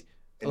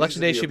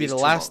 Election day should be the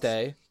last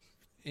day.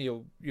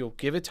 You'll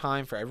give it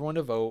time for everyone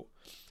to vote,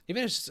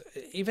 even if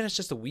it's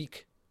just a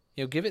week.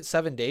 Give it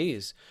 7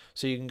 days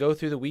so you can go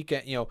through the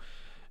weekend.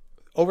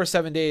 Over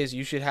 7 days,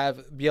 you should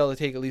be able to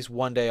take at least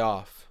one day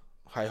off.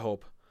 I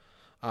hope,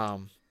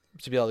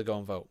 to be able to go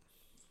and vote.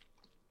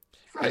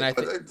 Right,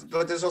 and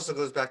but this also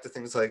goes back to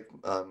things like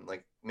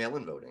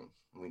mail-in voting.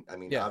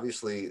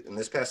 Obviously, in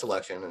this past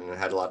election, and it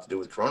had a lot to do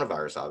with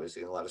coronavirus.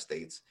 Obviously, in a lot of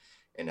states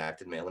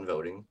enacted mail-in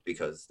voting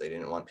because they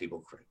didn't want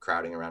people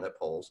crowding around at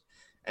polls,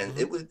 and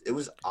it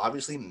was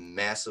obviously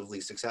massively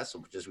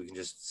successful. Because we can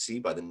just see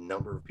by the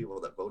number of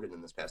people that voted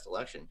in this past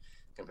election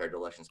compared to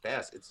elections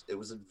past, it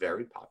was a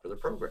very popular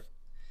program.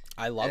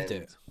 I loved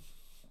it.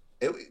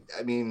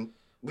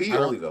 We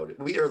early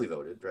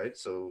voted, right?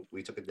 So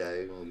we took a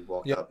day and we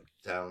walked up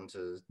down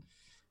to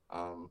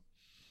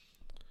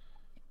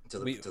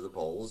the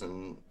polls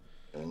and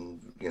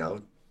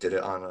did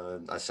it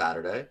on a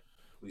Saturday.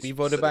 We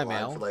voted by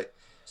mail.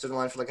 stood in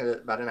line for like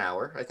about an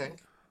hour, I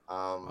think.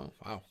 Oh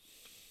wow.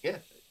 Yeah,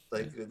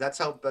 like Yeah. that's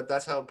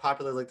how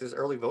popular like this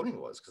early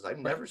voting was, because Right.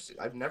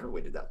 I've never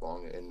waited that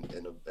long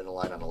in a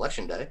line on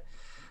election day.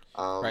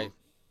 Right. Um,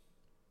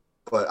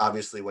 but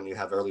obviously, when you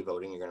have early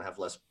voting, you're going to have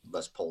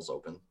less polls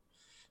open.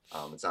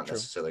 It's not True.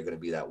 necessarily going to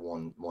be that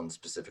one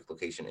specific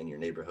location in your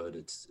neighborhood.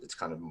 It's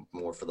kind of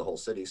more for the whole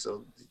city,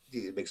 so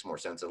it makes more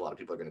sense that a lot of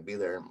people are going to be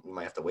there. We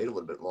might have to wait a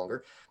little bit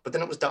longer, but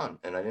then it was done,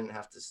 and I didn't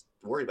have to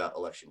worry about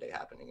election day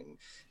happening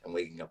and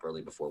waking up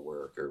early before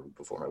work or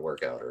before my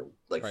workout, or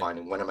like Right.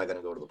 finding when am I going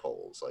to go to the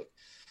polls, like,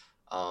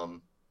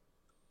 um,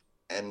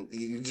 and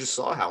you just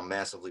saw how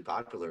massively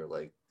popular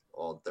like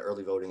all the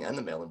early voting and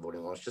the mail-in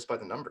voting was just by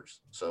the numbers.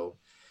 So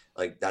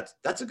like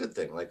that's a good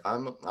thing. Like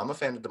I'm a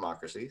fan of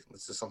democracy.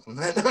 This is something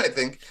that I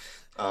think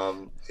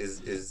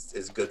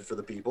is good for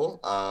the people.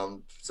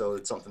 So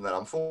it's something that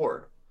I'm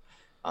for.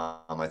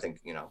 I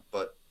think,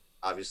 but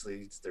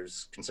obviously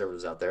there's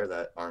conservatives out there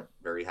that aren't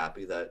very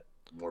happy that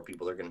more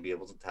people are going to be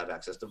able to have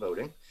access to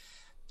voting,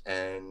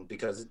 and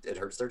because it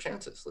hurts their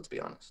chances. Let's be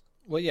honest.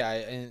 Well, yeah,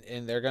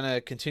 and they're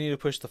gonna continue to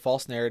push the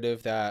false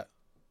narrative that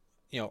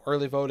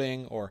early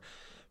voting or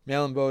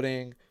mail-in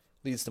voting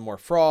leads to more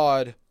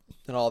fraud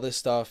and all this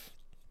stuff,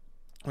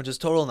 which is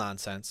total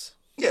nonsense.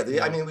 Yeah,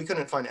 You I know, mean, we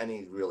couldn't find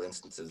any real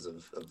instances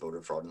of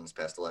voter fraud in this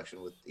past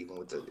election, with even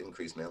with the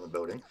increased mail-in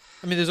voting.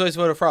 I mean, there's always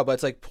voter fraud, but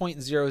it's like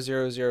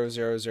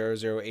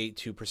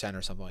 0.0000082%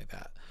 or something like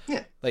that.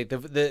 Yeah, Like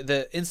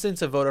the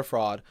instance of voter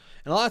fraud,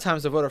 and a lot of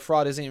times the voter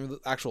fraud isn't even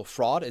actual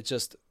fraud; it's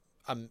just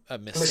a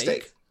mistake.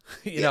 mistake.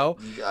 You Yeah, know,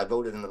 I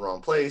voted in the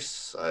wrong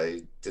place.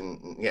 I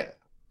didn't. Yeah,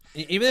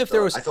 even if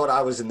there was I thought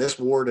I was in this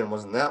ward and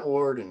wasn't that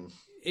ward, and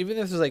even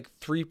if there's like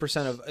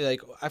 3% of,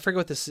 like, I forget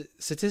what the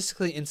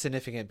statistically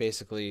insignificant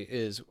basically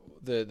is,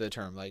 the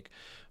term, like,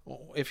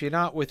 if you're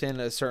not within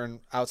a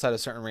certain, outside a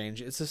certain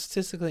range, it's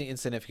statistically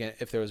insignificant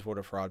if there was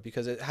voter fraud,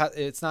 because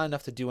it's not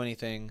enough to do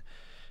anything,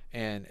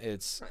 and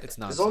it's right. it's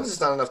As long as it's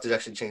nonsense. not enough to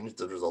actually change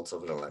the results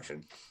of an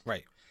election.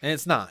 Right. And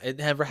it's not, it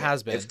never Yeah,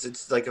 has been. if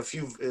it's like a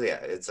few,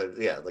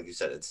 yeah, like you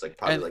said, it's like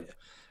probably and like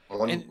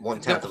one and one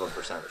the, tenth of a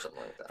percent or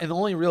something like that. and the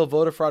only real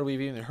voter fraud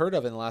we've even heard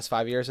of in the last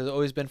 5 years has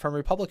always been from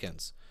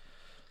Republicans.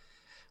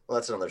 Well,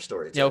 that's another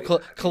story too. Yeah, I mean,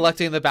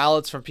 Collecting the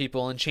ballots from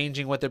people and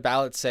changing what their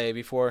ballots say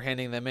before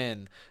handing them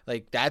in.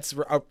 Like, that's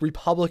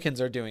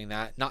Republicans are doing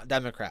that, not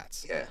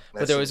Democrats. yeah,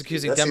 But they're always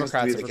accusing that seems to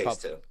be Democrats the of case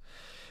Republicans. too.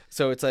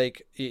 So it's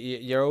like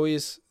they're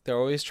always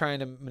trying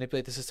to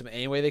manipulate the system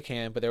any way they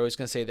can, but they're always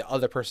going to say the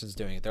other person's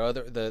doing it.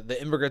 The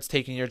immigrants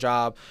taking your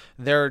job,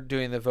 they're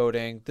doing the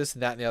voting, this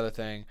and that and the other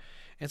thing.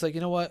 And it's like,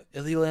 you know what?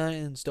 Illegal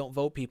aliens don't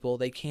vote, people.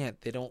 They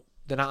can't. They're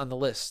not on the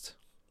list.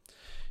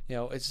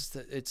 It's just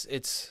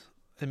it's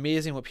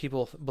amazing what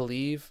people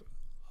believe,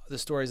 the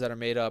stories that are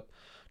made up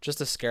just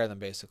to scare them,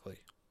 basically,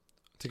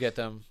 to get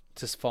them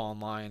to fall in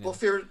line. Well, And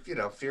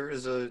fear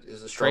is a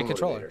great strong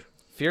controller. motivator.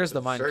 Fear is It's a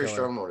the mind very killer.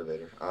 strong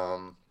motivator.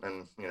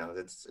 And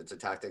it's a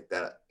tactic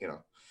that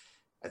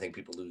I think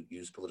people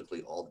use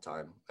politically all the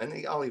time.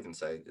 And I'll even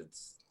say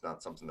it's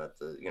not something that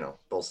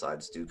both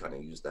sides do kind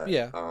of use that.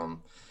 Yeah.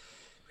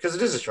 Because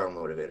it is a strong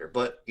motivator.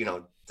 But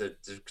the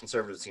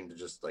conservatives seem to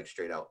just like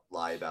straight out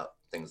lie about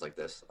things like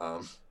this.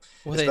 Well,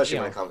 Especially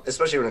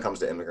when it comes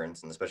to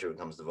immigrants, and especially when it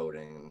comes to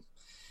voting,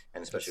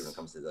 and especially when it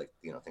comes to like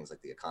things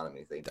like the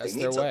economy. They that's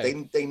need their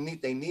way.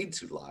 they need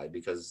to lie,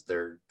 because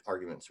their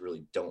arguments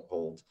really don't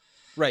hold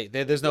Right.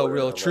 There's no water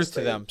real unless truth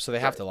to them, so they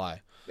have right, to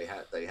lie.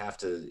 they have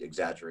to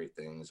exaggerate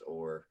things,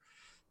 or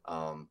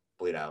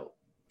bleed out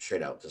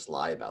straight out just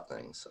lie about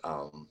things.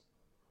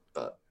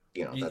 But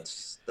You,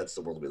 that's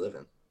the world we live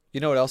in. you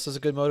know what else is a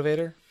good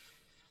motivator?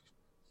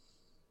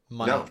 No,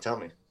 Money. tell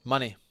me.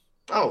 Money.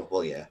 Oh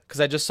well, yeah. Because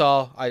I just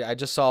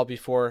saw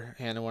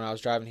beforehand when I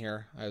was driving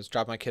here. I was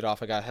dropping my kid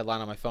off. I got a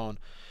headline on my phone.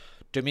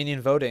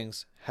 Dominion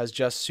Votings has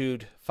just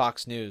sued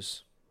Fox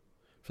News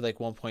for like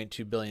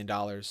 $1.2 billion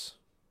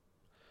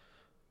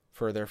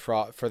for their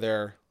fraud, for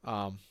their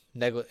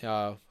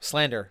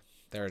slander.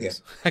 There it Yeah,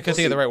 is. I couldn't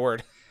think of the right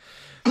word.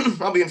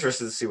 I'll be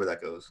interested to see where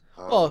that goes.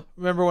 Well,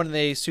 remember when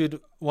they sued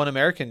One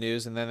American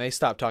News and then they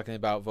stopped talking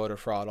about voter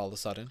fraud all of a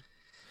sudden?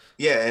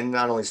 Yeah, and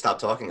not only stop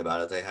talking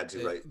about it, they had to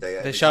They, write. They they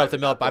every shut up time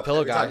the milk by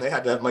pillow every time guy. they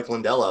had to have Mike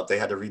Lindell up, they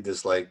had to read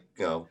this like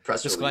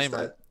press release Disclaimer.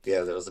 that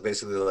that was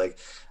basically like,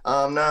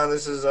 no,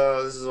 this is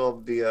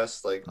all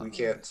BS. Like we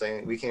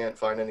can't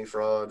find any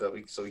fraud.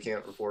 So we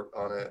can't report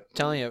on it.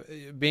 Telling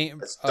you,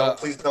 being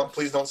Please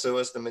don't sue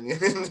us,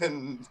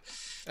 Dominion.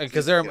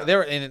 because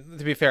they're and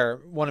to be fair,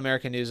 One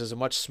American News is a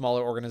much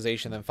smaller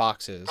organization than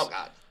Fox is. Oh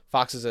God.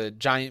 Fox is a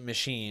giant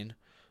machine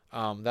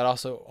that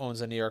also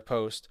owns the New York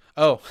Post.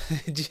 Oh,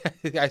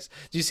 guys,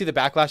 do you see the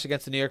backlash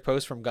against the New York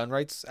Post from gun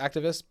rights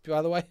activists?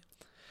 By the way,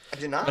 I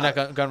did but not.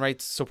 not gun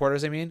rights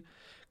supporters. I mean,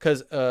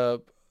 because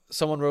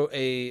someone wrote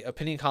a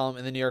opinion column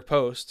in the New York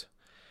Post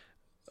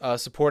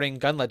supporting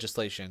gun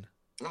legislation,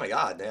 Oh my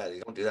God, yeah,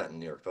 you don't do that in the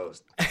New York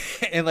Post.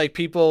 and like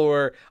people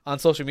were on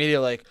social media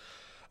like,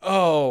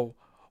 "Oh,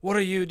 what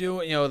are you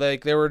doing?"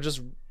 Like they were just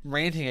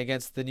ranting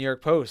against the New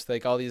York Post,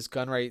 like all these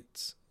gun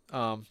rights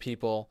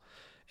people.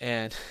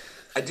 And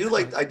I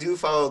do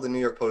follow the New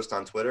York Post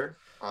on Twitter.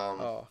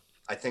 oh,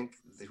 I think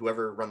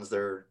whoever runs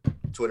their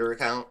Twitter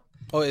account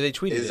oh, they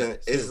tweeted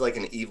it is too. like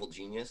an evil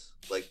genius.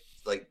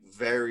 Like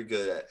very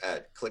good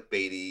at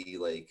clickbaity,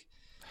 like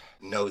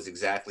knows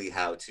exactly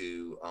how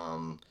to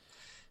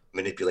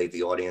manipulate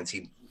the audience.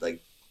 He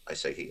like I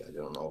say he, I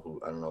don't know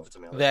who, I don't know if it's a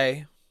male or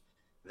They,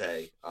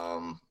 they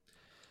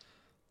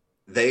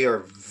they are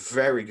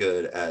very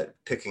good at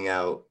picking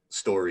out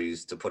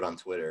stories to put on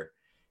Twitter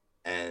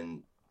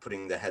and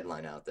putting the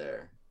headline out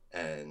there,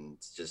 and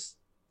just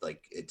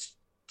like it's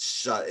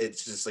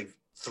just like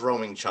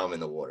throwing chum in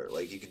the water.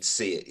 Like you can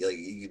see it, like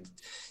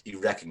you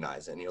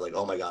recognize it, and you're like,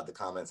 oh my god, the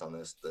comments on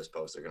this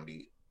post are gonna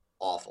be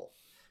awful,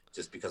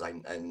 just because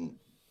and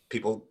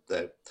people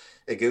that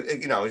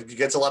it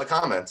gets a lot of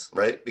comments,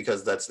 right?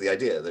 Because that's the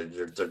idea. They're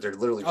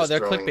literally oh, just they're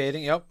throwing.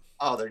 clickbaiting. Yep.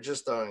 Oh, they're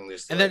just throwing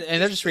this And then like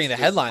they're just reading the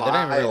headline. They're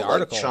not even reading the vile,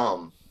 like article.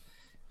 chum.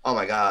 Oh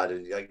my god,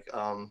 like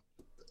oh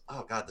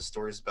god, the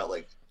stories about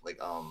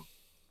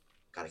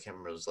God, I can't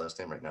remember his last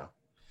name right now.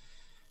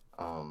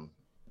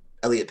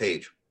 Elliot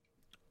Page.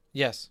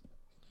 Yes.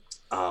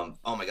 Oh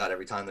my god,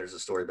 every time there's a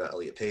story about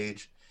Elliot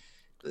Page,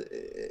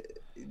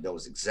 it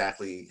knows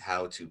exactly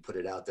how to put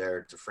it out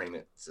there, to frame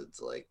it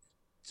to like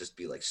just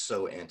be like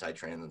so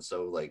anti-trans and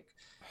so like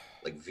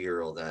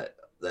virile that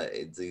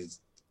these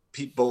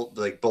people,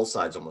 like both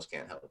sides, almost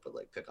can't help but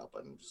like pick up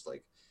and just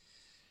like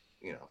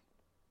you know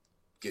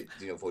get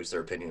voice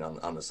their opinion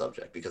on the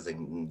subject, because they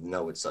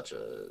know it's such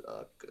a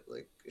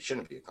like it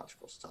shouldn't be a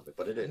controversial topic,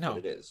 but it is. No,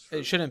 but it is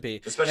it shouldn't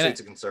be. especially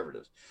to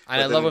conservatives.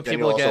 And I But love when then you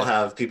people also get.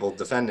 have people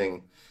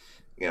defending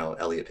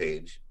Elliot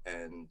Page,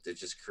 and it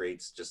just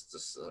creates just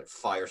this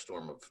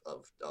firestorm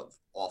of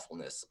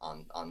awfulness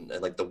on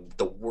like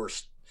the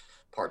worst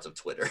parts of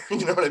Twitter.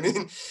 You know what I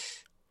mean?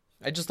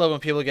 I just love when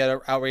people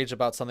get outraged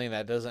about something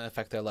that doesn't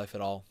affect their life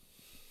at all.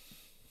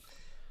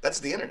 That's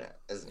the internet,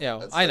 isn't it?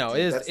 Yeah, I know. It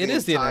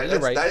is the internet. You're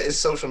right. That is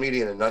social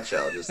media in a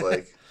nutshell. Just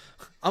like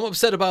I'm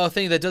upset about a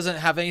thing that doesn't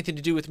have anything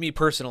to do with me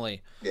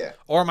personally, yeah,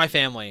 or my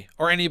family,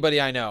 or anybody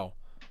I know,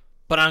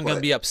 but I'm going to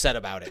But- be upset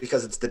about it.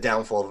 because it's the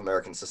downfall of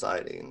American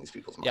society in these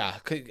people's minds.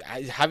 Yeah,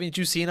 haven't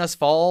you seen us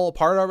fall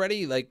apart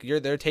already? Like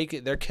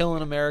they're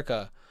killing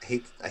America.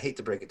 I hate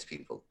to break it to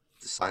people.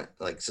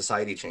 Like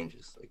society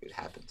changes. Like it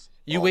happens.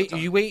 You all the wait. time.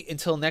 You wait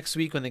until next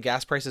week when the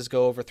gas prices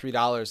go over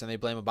 $3 and they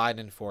blame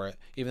Biden for it.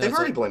 Even though They've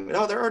already blamed.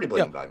 No, they're already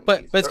blaming Biden.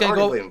 but it's They're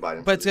gonna already go.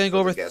 blaming Biden But it's gonna for go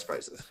over. the gas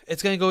prices.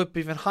 It's gonna go up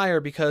even higher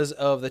because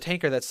of the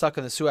tanker that's stuck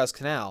in the Suez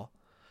Canal.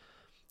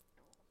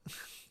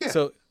 Yeah.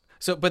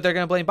 So, but they're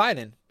gonna blame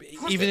Biden,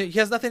 even they- though he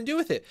has nothing to do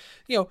with it.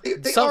 They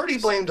already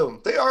blamed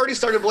him. They already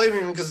started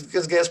blaming him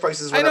because gas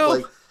prices went I know.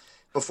 up. Like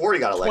before he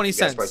got 20 elected, gas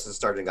cents. prices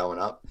started going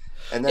up,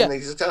 and then Yeah. they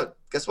just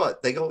guess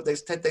what? They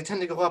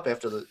tend to go up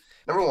after the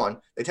number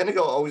one. They tend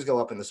to always go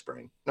up in the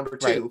spring. Number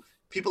two, Right.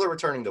 people are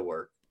returning to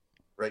work,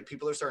 right?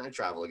 People are starting to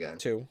travel again.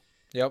 Too.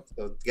 Yep.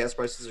 So gas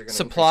prices are going to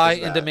Supply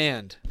and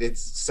demand.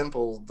 It's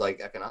simple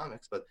like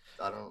economics, but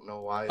I don't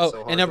know why. It's Oh, so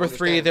hard and number to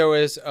three,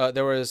 understand.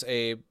 there was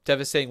a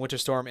devastating winter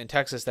storm in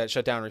Texas that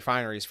shut down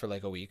refineries for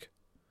like a week.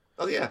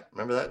 Oh yeah,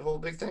 remember that whole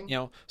big thing?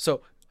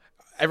 So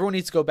everyone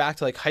needs to go back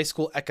to like high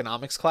school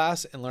economics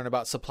class and learn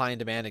about supply and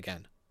demand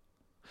again,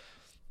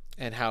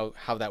 and how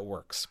that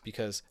works,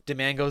 because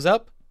demand goes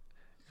up,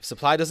 if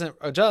supply doesn't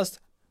adjust,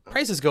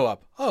 prices go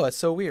up. Oh, it's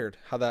so weird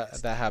how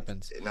that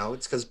happens. No,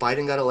 it's because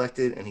Biden got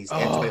elected and he's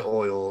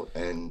anti-oil,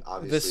 and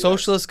obviously The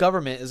socialist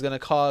government is going to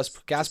cause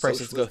gas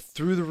prices to go socialist-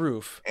 through the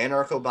roof.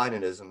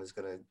 Anarcho-Bidenism is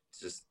going to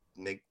just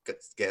make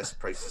gas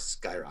prices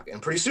skyrocket,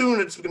 and pretty soon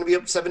it's going to be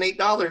up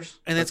 $7-8.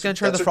 And it's going to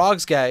turn the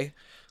frogs gay.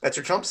 That's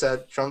what Trump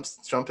said. Trump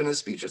in his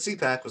speech at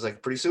CPAC was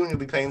like, pretty soon you'll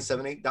be paying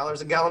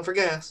 $7-8 a gallon for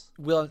gas.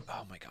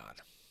 Oh my god.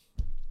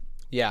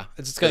 Yeah,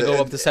 it's going to go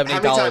up to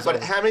 $78.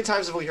 But how many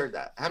times have we heard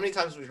that? How many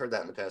times have we heard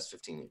that in the past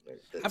 15 years?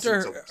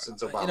 After,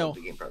 since Obama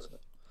became president.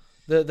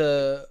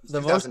 The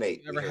most we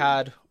 2008, ever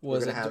had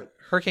was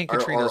Hurricane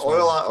Katrina.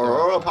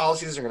 Our oil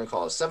policies are going to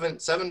cost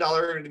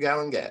 $7 a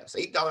gallon gas,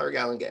 $8 a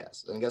gallon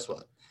gas. And guess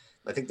what?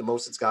 I think the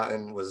most it's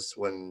gotten was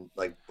when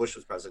like Bush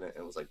was president,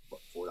 and it was like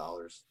what,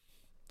 $4.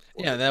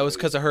 Yeah, and that was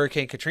because of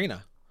Hurricane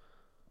Katrina.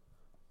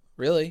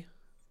 Really,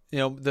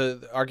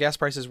 our gas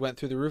prices went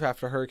through the roof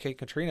after Hurricane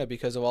Katrina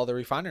because of all the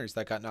refineries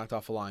that got knocked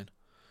off the line.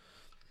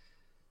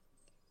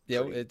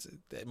 It's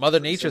Mother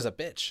Nature's a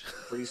bitch.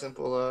 Pretty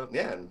simple,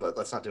 yeah. But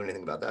let's not do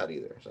anything about that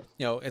either.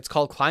 So. It's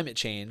called climate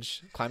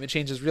change. Climate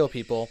change is real,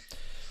 people,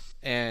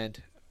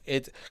 and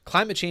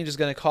climate change is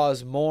going to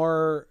cause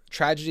more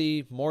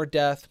tragedy, more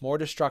death, more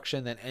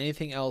destruction than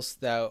anything else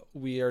that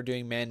we are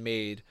doing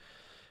man-made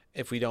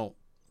if we don't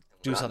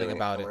do something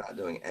about it. We're not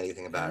doing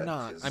anything about it.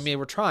 Not. I mean,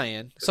 we're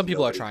trying. Some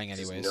people are trying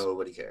anyways.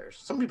 Nobody cares.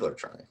 Some people are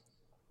trying.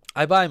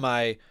 I buy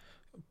my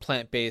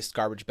plant-based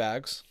garbage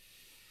bags.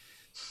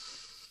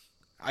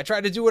 I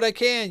try to do what I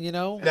can,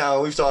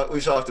 No, we've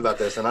talked about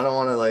this, and I don't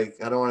want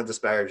to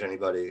disparage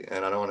anybody,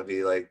 and I don't want to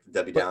be like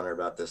Debbie Downer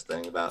about this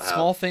thing about how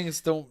small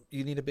things don't.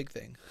 You need a big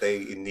thing.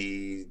 They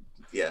need,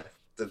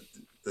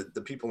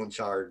 the people in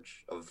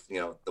charge of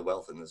the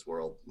wealth in this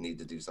world need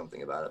to do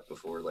something about it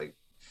before like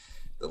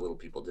the little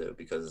people do,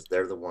 because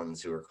they're the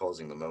ones who are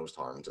causing the most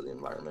harm to the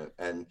environment.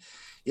 And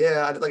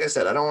yeah, like I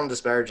said, I don't want to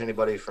disparage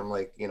anybody from,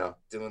 like,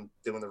 doing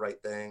the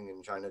right thing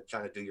and trying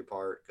to do your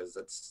part, because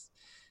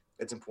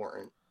it's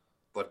important.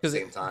 But at the Because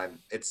same time,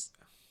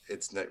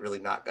 it's not really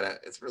not gonna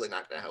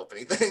help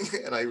anything.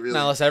 And I not really,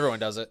 unless everyone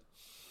does it.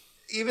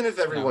 even if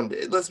everyone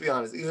did, let's be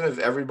honest, even if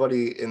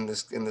everybody in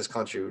this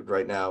country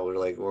right now were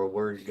like,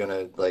 we're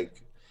gonna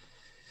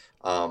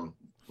um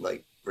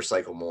like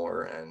recycle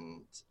more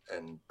and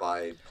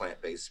buy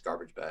plant-based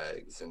garbage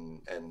bags,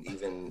 and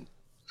even,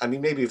 I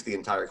mean, maybe if the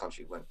entire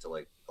country went to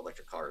like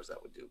electric cars, that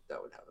would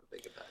have a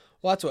big impact.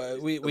 Well, that's At what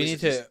least, we at we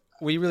least need if you, to.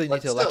 We really need but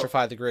to still,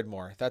 electrify the grid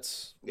more.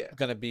 That's yeah.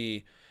 going to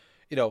be,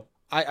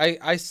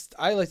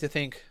 I like to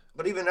think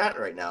But even that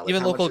right now, like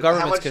even how much local how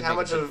governments much could how make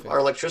a much big of fix. our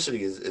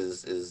electricity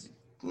is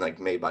like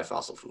made by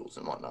fossil fuels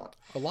and whatnot.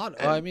 A lot.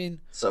 I And mean,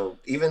 so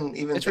even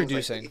it's things like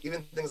reducing.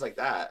 even things like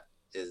that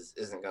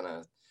isn't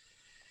gonna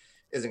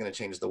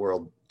change the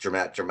world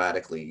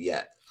dramatically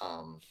yet.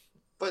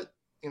 But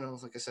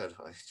like I said,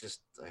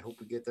 I hope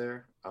we get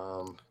there.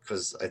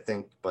 Because I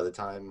think by the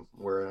time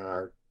we're in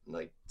our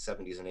like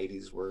 70s and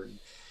 80s,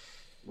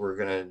 we're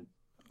gonna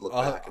look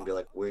Uh, back and be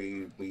like,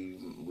 we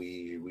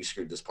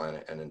screwed this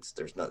planet, and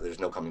there's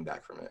no coming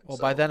back from it. well,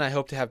 by So then I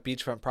hope to have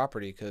beachfront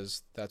property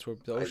because that's where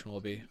the I ocean will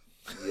be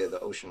yeah, the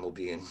ocean will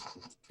be in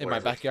in my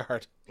wherever.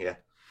 backyard. Yeah.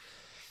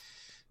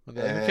 I'll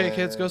be like, okay,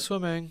 kids, go And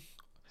swimming.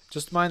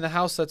 Just mind the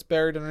house that's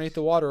buried underneath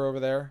the water over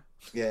there.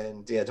 yeah,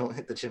 and yeah, don't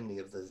hit the chimney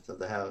of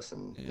the house,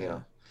 and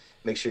Yeah.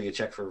 make sure you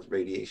check for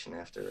radiation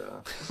after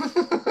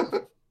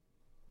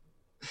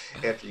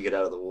you get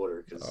out of the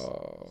water, because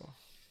Oh,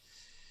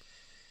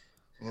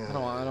 I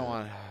don't want. I don't uh,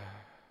 want.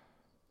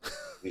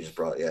 we just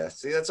brought, yeah.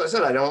 See, that's what I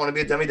said. I don't want to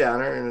be a Debbie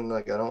Downer, and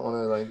like I don't want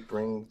to like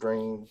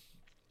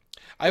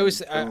I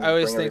always. I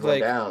always bring think everyone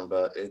like. down,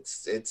 but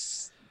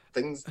it's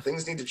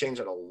things need to change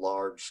at a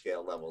large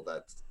scale level.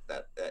 That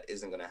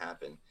isn't going to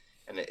happen,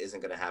 and it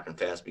isn't going to happen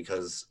fast,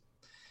 because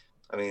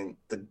I mean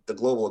the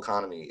global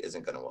economy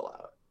isn't going to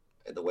allow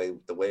it. The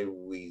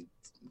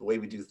way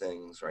we do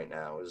things right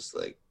now is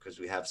like, because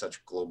we have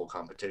such global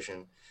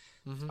competition.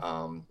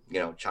 Hmm.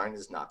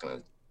 China's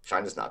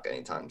not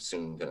anytime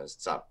soon going to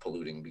stop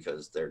polluting,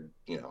 because they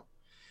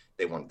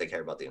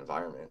care about the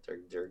environment.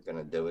 They're going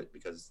to do it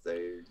because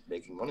they're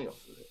making money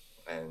off of it.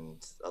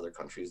 And other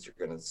countries are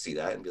going to see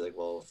that and be like,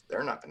 well, if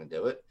they're not going to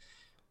do it,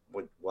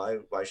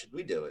 why should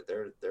we do it?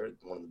 They're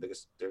one of the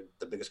biggest. They're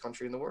the biggest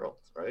country in the world,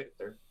 right?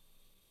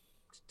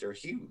 They're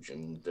huge,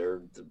 and they're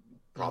Hmm.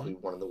 probably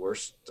one of the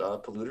worst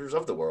polluters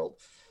of the world.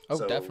 Oh,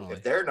 So if definitely.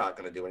 they're not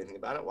going to do anything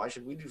about it, why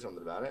should we do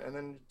something about it? And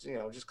then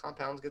just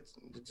compound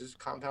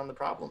the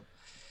problem.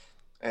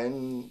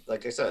 And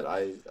like I said,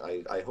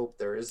 I hope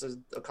there is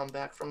a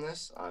comeback from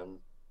this. I'm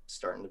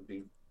starting to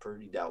be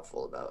pretty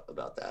doubtful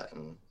about that.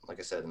 And like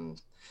I said,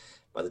 and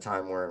by the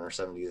time we're in our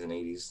 70s and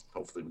 80s,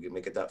 hopefully we can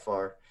make it that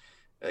far.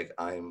 Like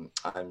I'm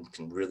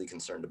really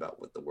concerned about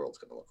what the world's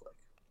going to look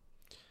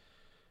like,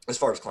 as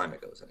far as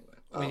climate goes. Anyway,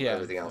 Well, yeah.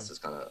 everything else is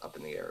kind of up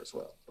in the air as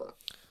well. But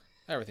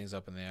Everything's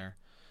up in the air.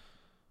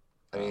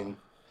 I Uh, mean,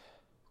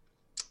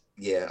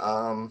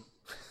 yeah,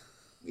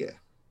 yeah.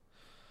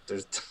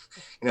 There's,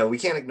 we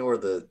can't ignore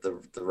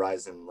the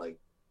rise in like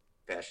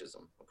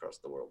fascism across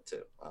the world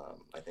too.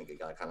 I think it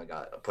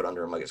got put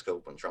under a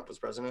microscope when Trump was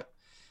president.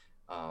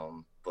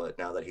 But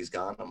now that he's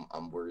gone,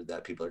 I'm worried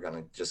that people are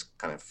gonna just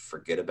kind of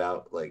forget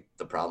about like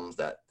the problems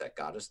that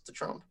got us to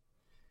Trump,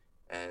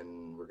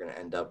 and we're gonna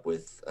end up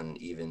with an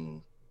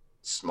even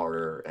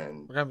smarter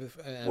and we're gonna end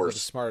with a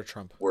worse smarter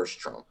Trump. worse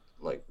Trump,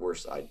 like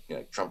worse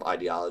Trump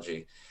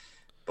ideology,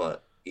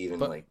 but even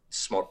But like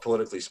smart,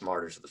 politically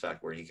smarter, to the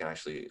fact where he can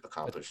actually but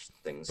accomplish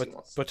things but he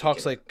wants. but He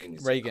talks can. He like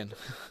needs to Reagan.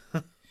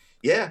 accomplish.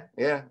 Yeah,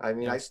 yeah. I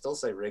mean, Yeah, I still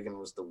say Reagan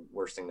was the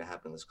worst thing to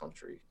happen in this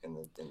country in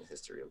the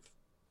history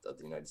of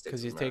the United States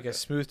because of you take a America.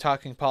 smooth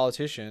talking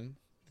politician,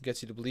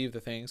 gets you to believe the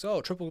things.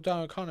 Oh, triple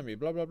down economy,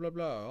 blah blah blah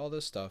blah, all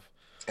this stuff.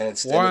 And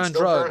it's War and on it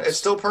drugs.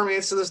 still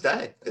permeates to this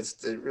day. It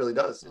really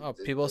does. Oh,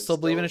 It people it's still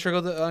believe in a still,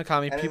 trickle down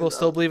economy. People and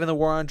still believe in the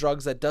war on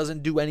drugs that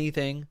doesn't do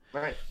anything.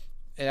 right.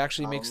 It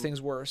actually makes Um,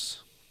 things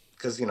worse.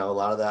 because a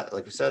lot of that,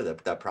 like we said,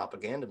 that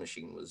propaganda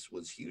machine was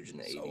huge in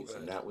the So 80s,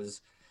 and good. that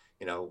was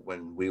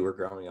when we were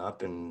growing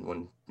up, and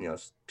when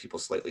people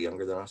slightly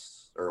younger than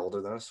us or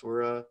older than us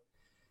were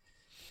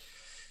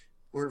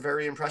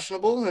very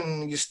impressionable,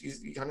 and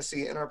you kind of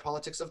see it in our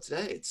politics of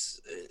today.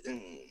 It's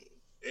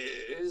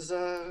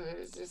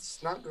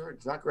not good.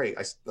 It's not great.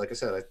 Like I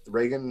said,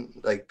 Reagan,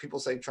 like people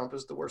say Trump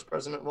is the worst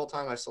president of all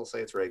time. I still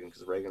say it's Reagan,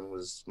 because Reagan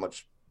was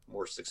much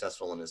more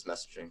successful in his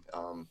messaging.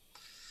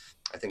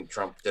 I think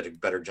Trump did a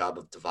better job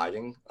of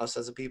dividing us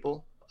as a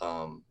people.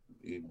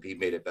 He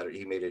made it better.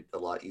 He made it a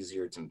lot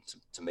easier to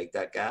make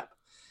that gap,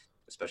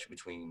 especially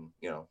between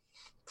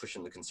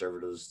pushing the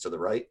conservatives to the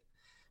right,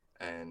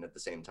 and at the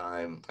same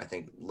time, I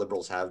think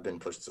liberals have been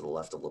pushed to the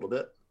left a little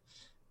bit,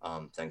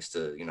 thanks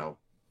to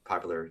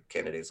popular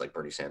candidates like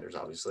Bernie Sanders,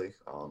 obviously,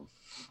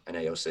 and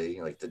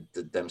AOC. Like the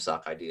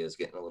DemSoc idea is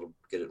getting a little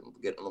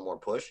more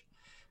push.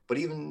 But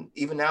even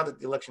now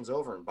that the election's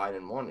over and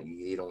Biden won,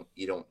 you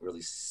don't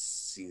really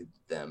see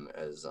them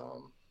as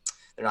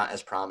they're not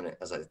as prominent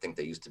as I think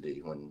they used to be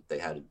when they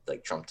had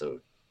like Trump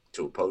to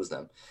oppose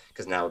them,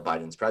 because now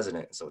Biden's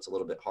president, so it's a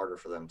little bit harder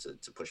for them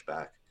to push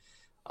back,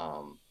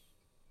 on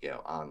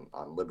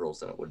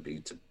liberals than it would be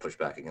to push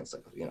back against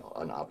like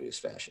an obvious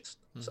fascist.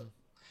 Mm-hmm.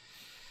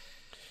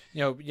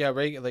 So, yeah,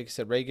 Reagan, like you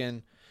said,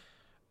 Reagan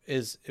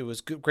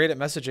was great at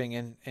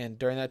messaging, and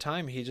during that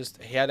time he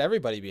had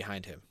everybody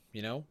behind him.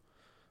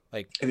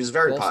 Like he was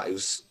very he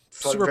was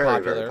super very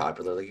popular. Very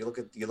popular. Like you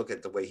look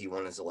at the way he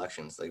won his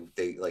elections. He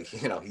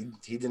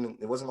didn't.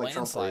 It wasn't like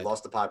Trump where he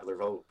lost the popular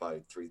vote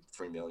by 3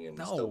 million.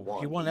 No,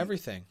 he won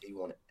everything. He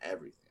won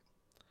everything.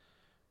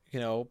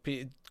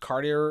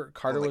 Carter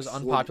was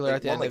unpopular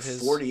at the end of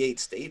his 48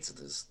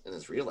 states in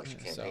his re-election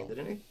campaign,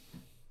 didn't he?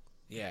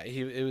 Yeah,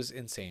 it was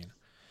insane.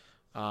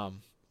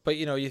 But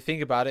you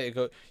think about it,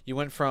 you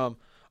went from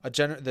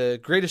the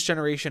greatest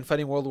generation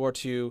fighting World War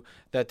II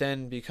that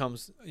then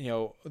becomes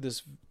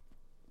this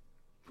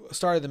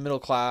start of the middle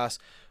class,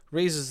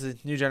 raises the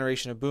new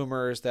generation of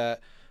boomers that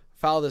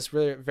follow this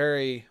really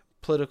very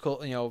political,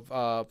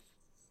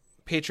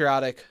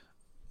 patriotic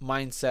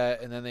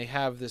mindset, and then they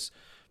have this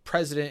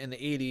president in the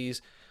 80s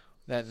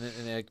that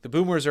the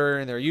boomers are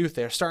in their youth,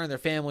 they're starting their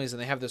families,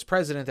 and they have this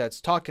president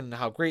that's talking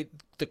how great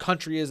the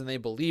country is, and they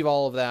believe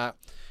all of that,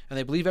 and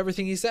they believe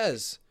everything he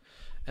says,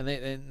 and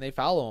they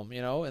follow him,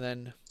 and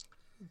then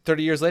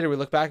 30 years later we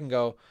look back and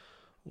go,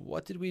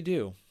 what did we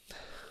do?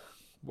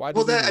 Why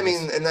did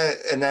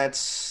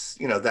that's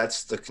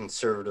that's the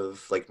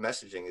conservative like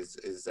messaging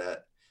is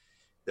that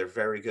they're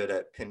very good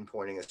at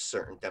pinpointing a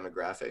certain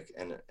demographic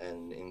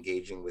and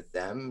engaging with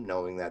them,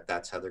 knowing that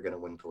that's how they're going to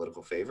win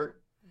political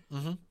favor,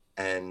 mm-hmm.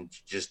 and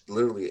just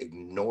literally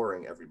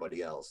ignoring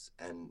everybody else,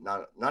 and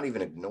not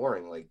even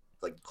ignoring, like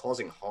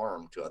causing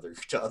harm to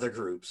other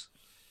groups,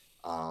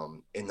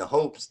 in the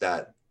hopes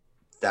that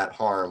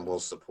harm will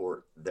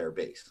support their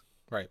base.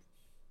 Right.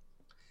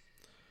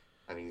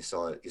 I mean, you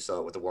saw it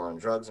with the war on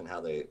drugs and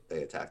how they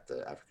attacked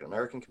the African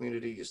American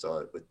community. You saw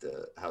it with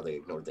how they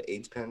ignored the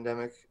AIDS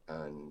pandemic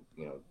and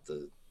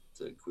the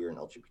queer and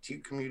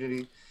LGBT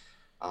community.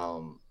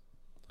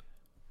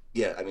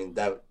 Yeah, I mean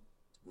that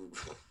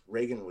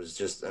Reagan was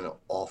just an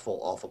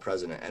awful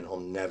president, and he'll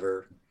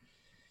never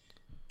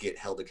get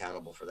held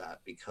accountable for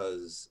that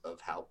because of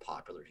how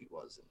popular he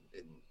was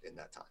in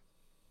that time.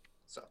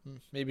 So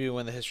maybe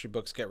when the history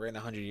books get written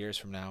 100 years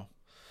from now,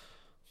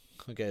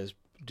 he'll get his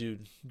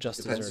dude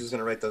justice. Depends who's going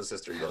to write those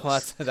history books.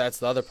 Well, that's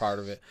the other part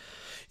of it.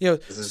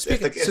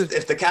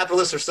 If the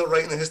capitalists are still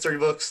writing the history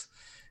books,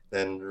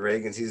 then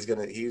Reagan's he's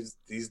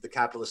the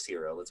capitalist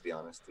hero. Let's be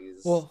honest.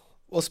 Well,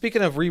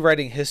 speaking of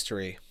rewriting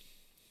history,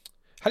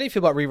 how do you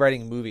feel about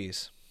rewriting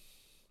movies?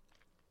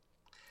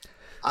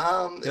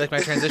 You like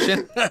my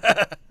transition?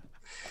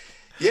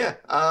 Yeah.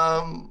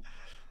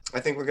 I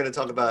think we're going to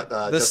talk about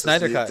the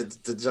Snyder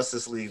Cut, the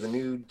Justice League, the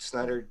new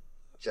Snyder's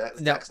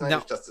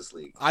Justice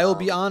League. I will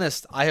be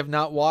honest, I have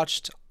not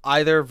watched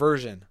either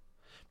version,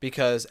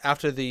 because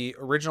after the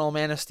original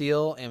Man of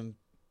Steel and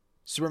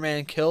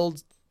Superman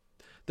killed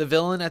the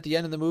villain at the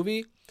end of the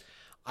movie,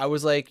 I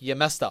was like, you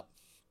messed up,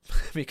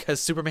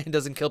 because Superman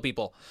doesn't kill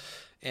people.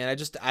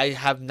 And I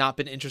have not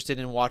been interested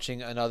in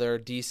watching another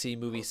DC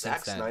movie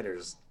since then. Zack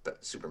Snyder's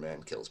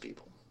Superman kills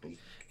people. He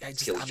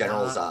kills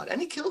General Zod, and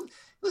he killed.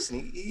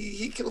 Listen,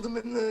 he killed him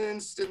in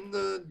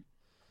the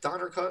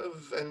Donner cut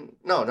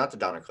not the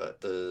Donner cut,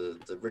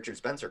 the Richard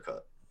Spencer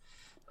cut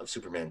of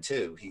Superman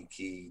 2.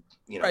 He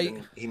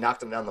he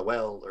knocked him down the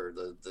well, or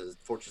the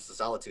Fortress of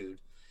Solitude.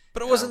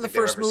 But it wasn't the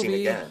first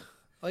movie.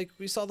 Like,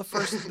 we saw the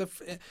first.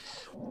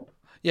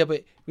 Yeah,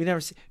 but we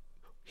never see.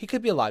 He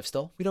could be alive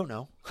still. We don't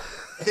know.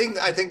 I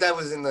think that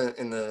was in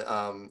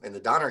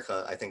the Donner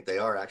cut. I think they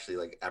are actually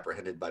like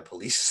apprehended by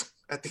police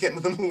at the end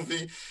of the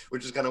movie,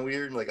 which is kind of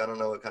weird. Like, I don't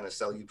know what kind of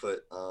cell you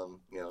put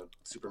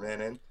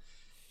Superman in.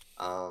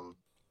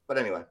 But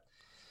anyway,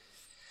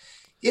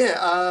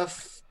 yeah.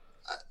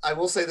 I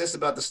will say this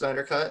about the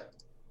Snyder cut: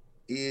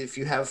 if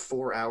you have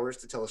 4 hours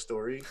to tell a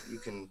story, you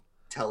can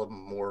tell a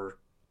more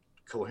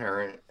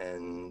coherent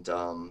and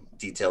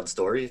detailed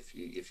story.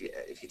 If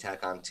you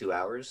tack on 2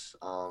 hours,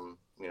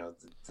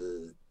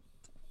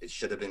 it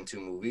should have been 2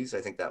 movies.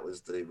 I think that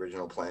was the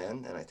original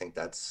plan, and I think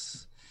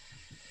this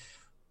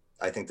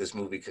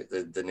movie,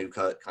 the new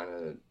cut, kind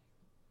of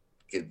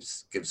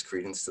gives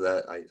credence to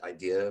that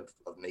idea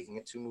of making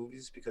it 2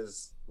 movies,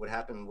 because what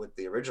happened with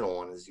the original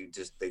one is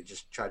they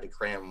just tried to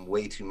cram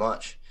way too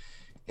much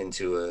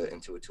into a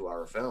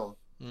 2-hour film.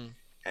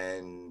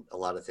 And a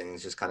lot of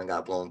things just kind of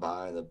got blown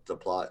by. The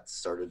plot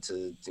started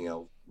to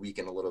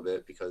weaken a little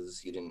bit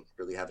because you didn't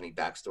really have any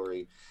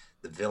backstory.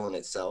 The villain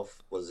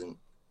itself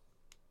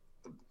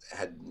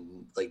had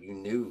you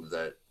knew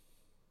that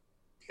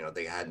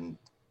they hadn't.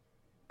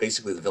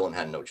 Basically, the villain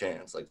had no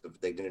chance. Like,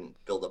 they didn't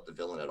build up the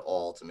villain at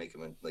all to make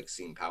him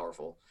seem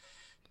powerful.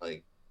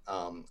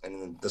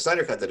 And the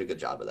Snyder Cut did a good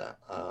job of that.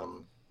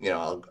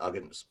 I'll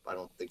get into, I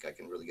don't think I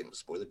can really get into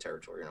spoiler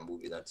territory in a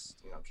movie that's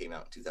came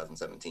out in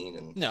 2017,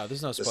 and no,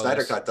 there's no spoilers. The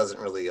Snyder Cut doesn't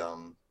really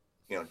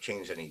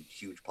change any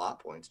huge plot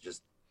points. It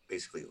just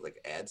basically like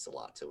adds a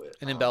lot to it.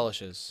 And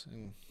embellishes.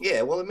 And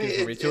Yeah, well, I mean, gives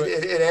more it, meat to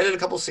it, it. it added a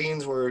couple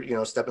scenes where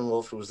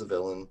Steppenwolf, who was the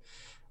villain,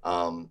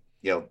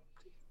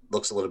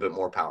 looks a little bit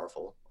more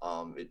powerful.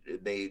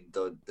 It made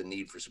the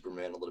need for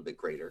Superman a little bit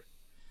greater.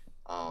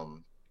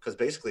 Because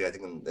basically, I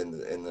think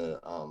in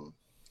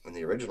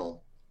the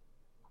original,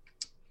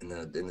 in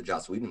the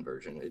Joss Whedon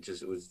version,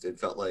 it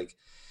felt like,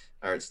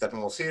 all right,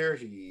 Steppenwolf's here.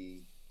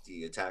 He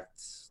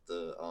attacked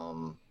the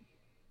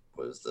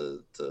was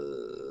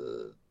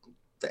the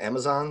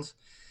Amazons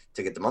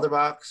to get the mother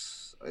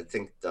box. I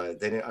think they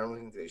didn't. I don't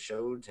think they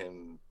showed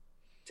him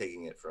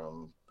taking it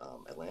from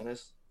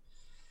Atlantis.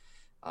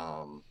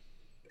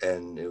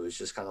 And it was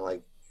just kind of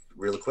like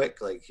real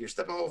quick, like, here's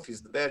Steppenwolf.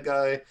 He's the bad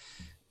guy.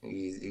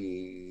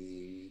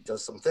 He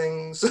does some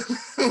things.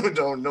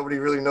 Nobody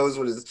really knows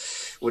what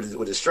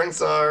his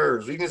strengths are or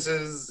his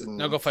weaknesses. And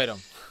Now go fight him.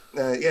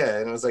 yeah,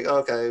 and it was like,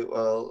 okay,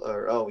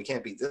 well, we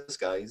can't beat this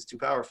guy. He's too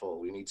powerful.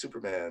 We need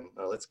Superman.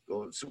 Let's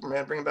go,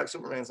 Superman. Bringing back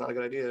Superman's not a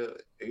good idea.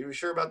 Are you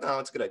sure about that? No,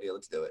 it's a good idea.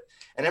 Let's do it.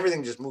 And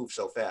everything just moves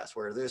so fast.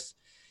 Where this,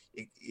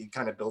 it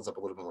kind of builds up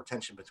a little bit more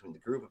tension between the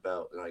group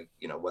about, like,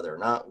 whether or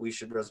not we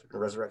should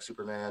resurrect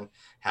Superman.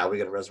 How are we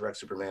going to resurrect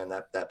Superman?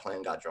 That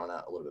plan got drawn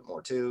out a little bit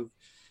more too.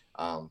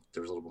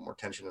 There was a little bit more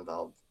tension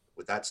involved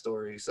with that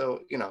story.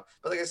 So,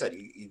 but like I said,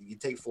 you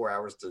take 4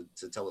 hours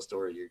to tell a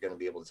story, you're going to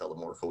be able to tell a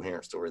more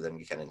coherent story than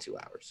you can in 2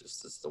 hours.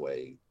 It's just the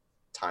way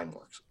time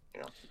works.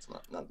 It's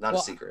not a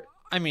secret.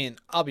 I mean,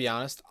 I'll be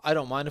honest. I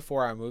don't mind a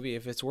 4-hour movie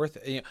if it's worth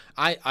it.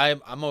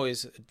 I'm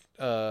always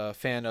a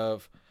fan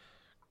of,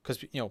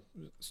 because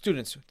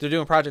students, they're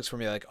doing projects for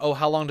me like, oh,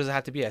 how long does it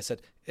have to be? I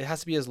said it has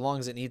to be as long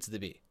as it needs to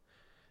be.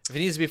 If it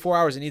needs to be 4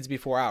 hours, it needs to be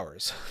 4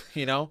 hours.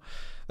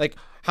 Like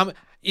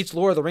each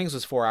Lord of the Rings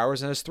was 4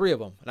 hours, and there's 3 of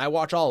them, and I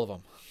watch all of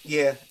them.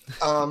 Yeah,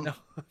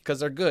 because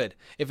they're good.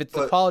 If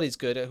the quality's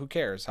good, who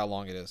cares how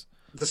long it is?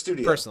 The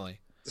studio, personally.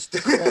 The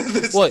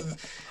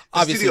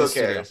obviously studio the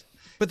studio cares.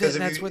 But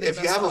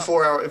if you have a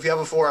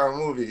 4 hour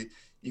movie,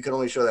 you can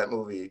only show that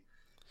movie.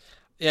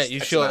 Yeah, you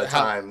show it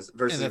times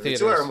versus a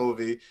 2 hour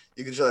movie.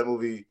 You can show that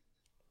movie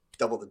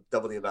double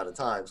the amount of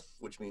times,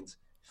 which means.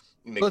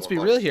 Let's be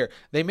real here.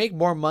 They make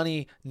more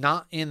money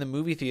not in the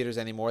movie theaters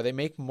anymore. They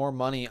make more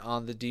money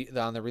on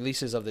the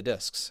releases of the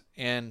discs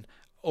and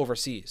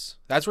overseas.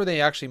 That's where they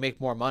actually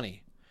make more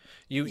money.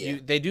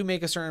 They do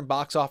make a certain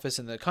box office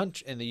in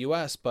the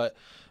US, but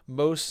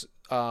most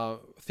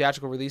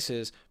theatrical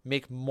releases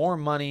make more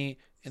money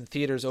in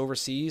theaters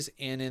overseas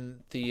and in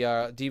the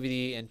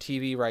DVD and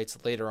TV rights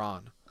later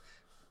on.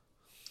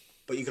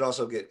 But you could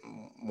also get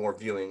more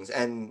viewings,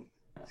 and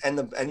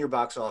your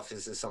box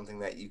office is something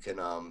that you can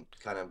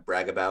kind of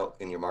brag about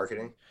in your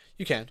marketing.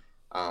 You can.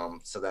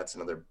 So that's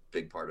another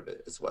big part of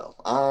it as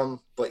well.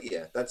 But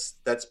yeah,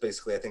 that's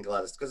basically, I think, a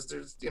lot of, because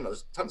there's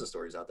tons of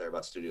stories out there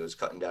about studios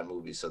cutting down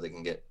movies so they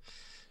can get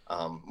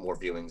more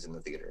viewings in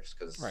the theaters.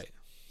 Because right.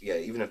 Yeah,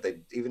 even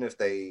if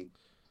they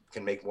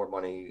can make more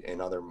money in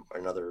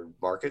other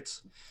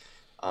markets,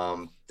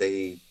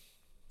 they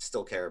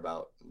still care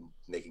about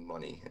making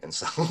money, and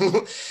so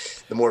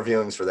the more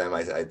viewings for them,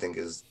 I think,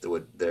 is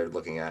what they're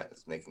looking at,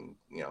 is making,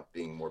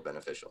 being more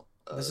beneficial.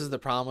 This is the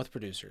problem with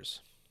producers.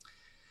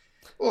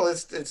 Well,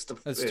 it's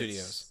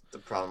studios. The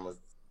problem with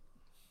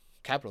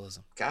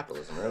capitalism,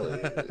 really.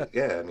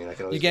 Yeah, I mean, I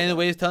can always, you get in the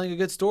way of telling a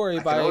good story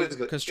by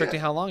constricting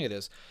how long it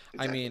is.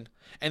 Exactly. I mean,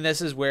 and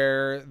this is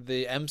where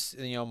the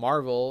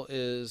Marvel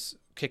is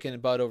kicking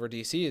butt over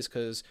DC, is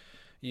because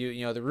the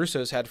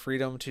Russos had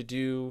freedom to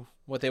do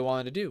what they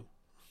wanted to do.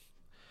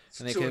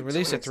 And they can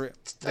release it through.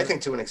 I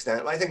think to an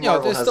extent. I think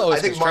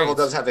Marvel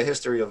does have a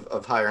history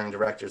of hiring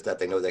directors that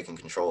they know they can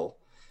control.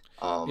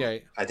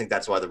 I think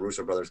that's why the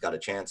Russo brothers got a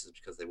chance, is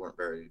because they weren't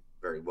very,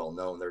 very well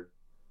known. They're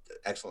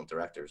excellent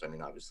directors. I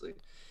mean, obviously,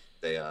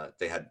 they had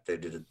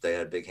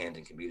a big hand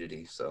in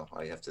Community, so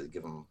I have to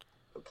give them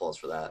applause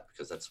for that,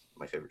 because that's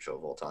my favorite show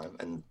of all time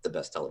and the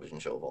best television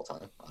show of all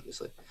time,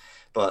 obviously.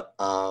 But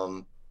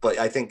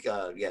I think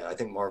I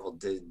think Marvel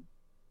did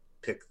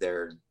pick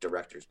their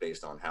directors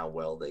based on how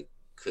well they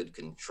could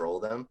control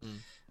them.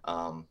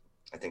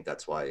 I think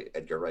that's why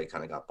Edgar Wright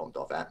kind of got bumped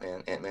off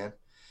Ant-Man.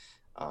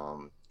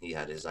 He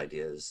had his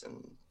ideas,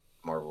 and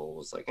Marvel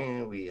was like,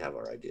 we have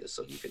our ideas,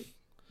 so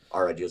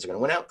our ideas are going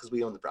to win out because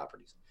we own the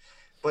properties.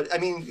 But I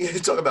mean, you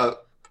talk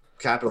about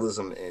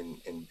capitalism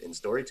in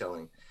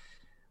storytelling.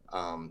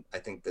 I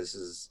think this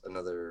is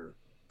another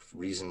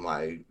reason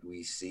why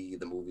we see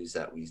the movies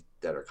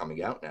that are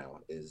coming out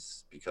now,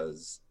 is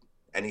because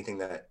anything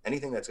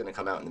that's going to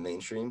come out in the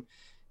mainstream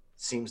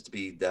seems to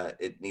be that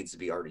it needs to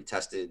be already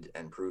tested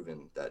and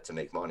proven that to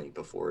make money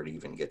before it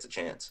even gets a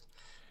chance.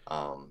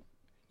 I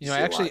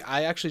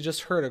actually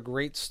just heard a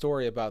great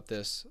story about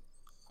this,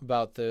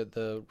 about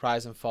the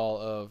rise and fall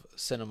of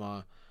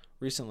cinema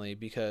recently,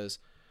 because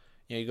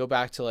you go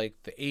back to like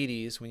the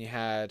 80s when you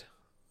had,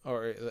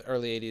 or the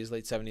early 80s,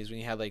 late 70s, when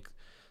you had like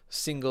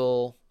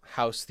single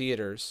house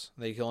theaters.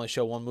 They could only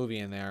show one movie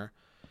in there.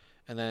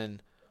 And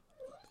then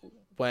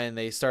when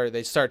they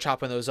start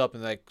chopping those up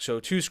and like show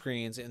 2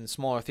 screens in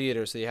smaller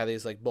theaters. So you have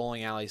these like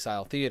bowling alley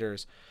style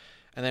theaters,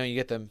 and then when you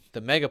get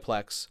the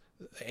megaplex,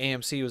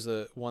 AMC was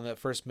the one that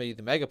first made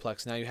the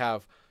megaplex. Now you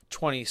have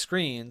 20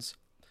 screens.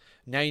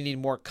 Now you need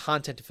more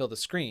content to fill the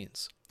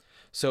screens.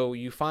 So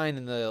you find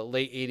in the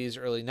late 80s,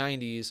 early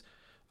 90s,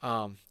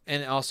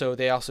 and also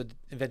they also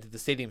invented the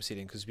stadium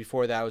seating, because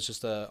before that was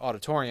just a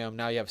auditorium.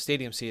 Now you have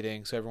stadium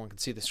seating, so everyone can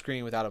see the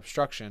screen without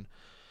obstruction.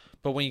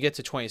 But when you get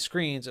to 20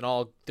 screens and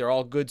they're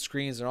all good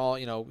screens, and all,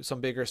 you know,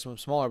 some bigger, some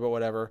smaller, but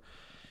whatever,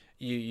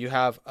 you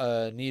have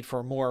a need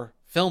for more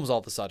films all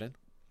of a sudden.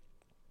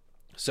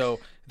 So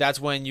that's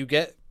when you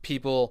get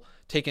people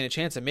taking a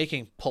chance at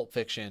making Pulp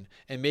Fiction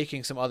and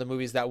making some other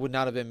movies that would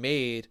not have been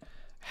made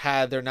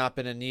had there not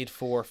been a need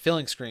for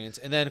filling screens.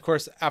 And then, of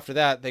course, after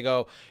that, they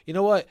go, you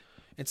know what?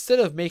 Instead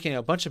of making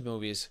a bunch of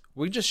movies,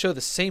 we can just show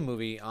the same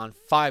movie on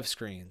 5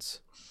 screens.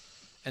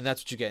 And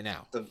that's what you get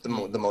now.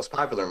 The most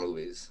popular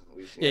movies.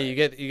 You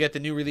get the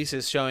new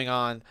releases showing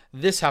on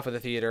this half of the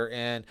theater,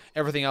 and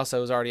everything else that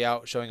was already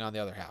out showing on the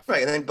other half.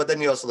 Right, but then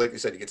you also, like you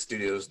said, you get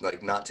studios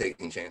like not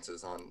taking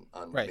chances on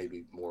right.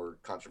 maybe more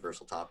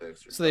controversial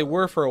topics. So they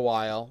were for a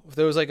while.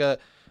 There was like a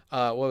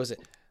what was it?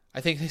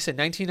 I think they said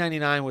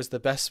 1999 was the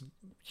best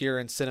year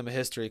in cinema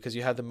history because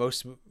you had the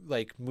most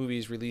like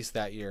movies released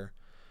that year,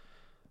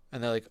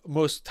 and they're like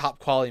most top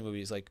quality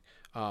movies. Like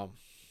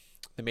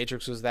The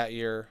Matrix was that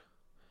year.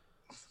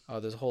 Oh,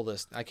 there's a whole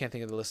list. I can't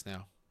think of the list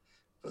now.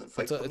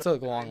 It's a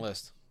long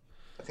list.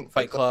 I think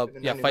Fight Club.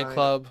 Yeah, Fight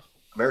Club.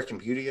 American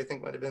Beauty, I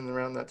think, might have been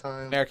around that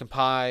time. American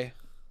Pie.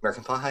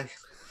 American Pie.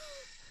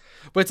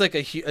 But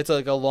it's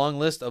like a long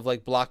list of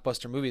like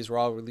blockbuster movies were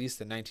all released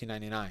in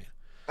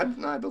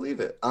 1999. I believe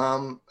it.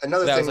 Another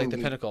that thing was like the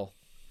pinnacle.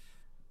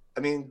 I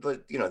mean,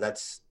 but you know,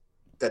 that's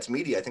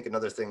media. I think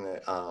another thing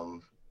that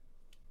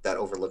that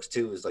overlooks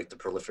too is like the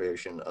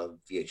proliferation of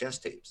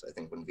VHS tapes. I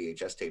think when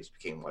VHS tapes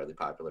became widely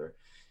popular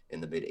in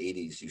the mid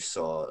 80s, you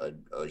saw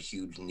a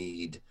huge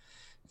need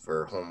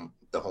for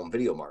the home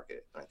video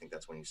market. And I think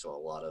that's when you saw a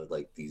lot of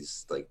like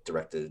these like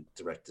directed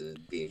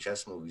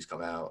VHS movies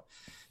come out.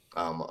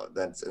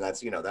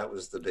 That's you know, that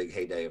was the big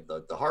heyday of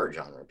the horror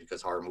genre,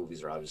 because horror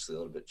movies are obviously a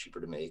little bit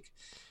cheaper to make.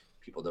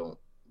 People don't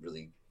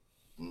really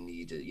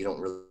you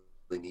don't really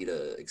need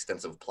a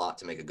extensive plot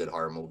to make a good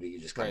horror movie. You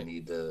just kind of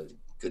need the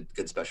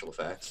good special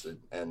effects,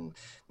 and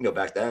you know,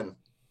 back then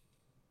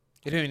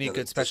you don't even need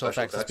good special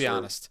effects. Let's be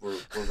honest. We're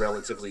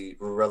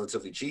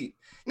relatively cheap.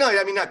 No,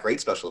 I mean, not great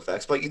special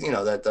effects, but you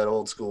know, that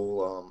old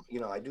school. You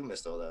know, I do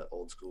miss all that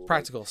old school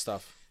practical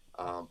stuff.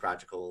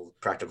 Practical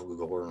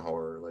gore and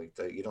horror like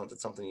that.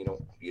 That's something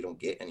you don't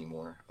get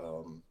anymore.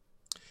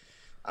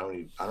 I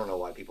don't know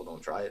why people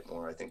don't try it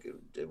more. I think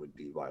it would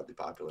be wildly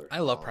popular. I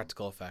love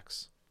practical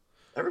effects.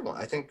 Everyone,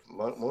 I think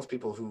most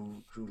people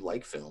who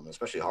like film,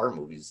 especially horror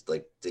movies,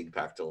 like dig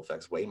practical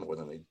effects way more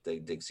than they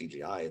dig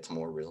CGI. It's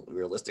more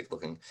realistic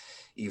looking,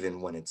 even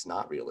when it's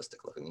not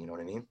realistic looking. You know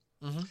what I mean?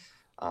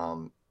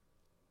 Mm-hmm.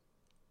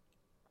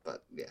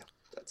 But yeah,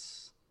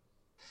 that's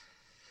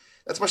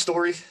my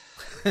story.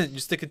 You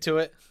sticking to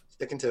it?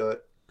 Sticking to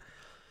it.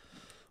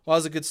 Well, it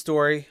was a good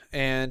story,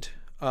 and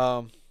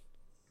I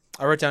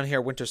wrote down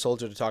here Winter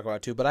Soldier to talk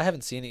about too, but I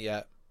haven't seen it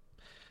yet.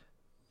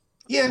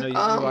 Yeah, you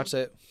watched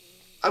it.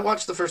 I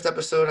watched the first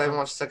episode. I haven't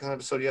watched the second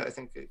episode yet. I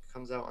think it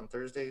comes out on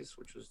Thursdays,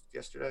 which was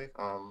yesterday.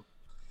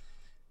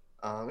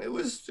 It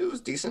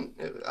was decent.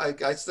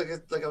 Like I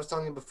was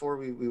telling you before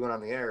we went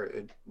on the air.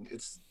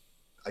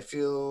 I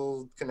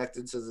feel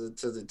connected to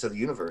the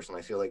universe, and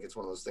I feel like it's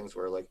one of those things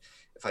where, like,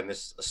 if I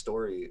miss a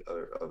story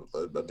or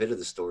a bit of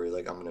the story,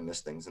 like, I'm gonna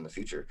miss things in the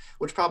future,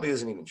 which probably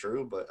isn't even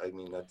true. But I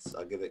mean,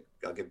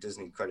 I'll give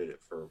Disney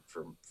credit for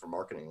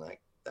marketing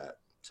like that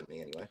to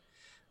me anyway.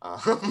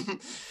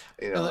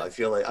 You know, I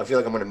feel like I'm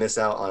going to miss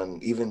out on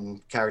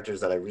even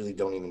characters that I really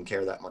don't even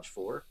care that much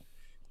for.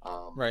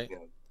 Right. You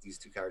know, these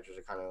two characters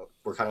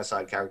were kind of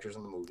side characters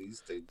in the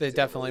movies. They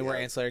definitely were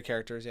ancillary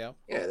characters. Yeah.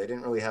 Yeah, they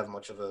didn't really have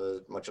much of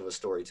a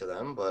story to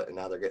them, but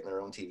now they're getting their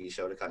own TV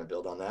show to kind of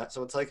build on that.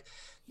 So it's like,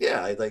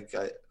 yeah, I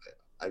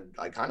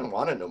kind of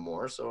want to know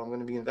more, so I'm going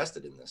to be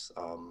invested in this.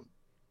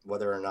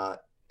 Whether or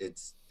not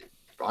it's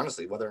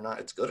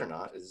good or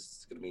not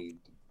is going to be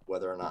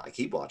whether or not I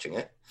keep watching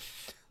it.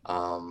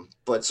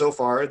 But so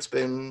far it's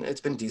been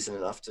decent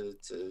enough to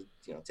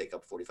you know, take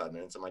up 45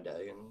 minutes of my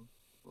day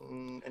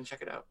and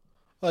check it out.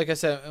 Like I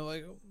said,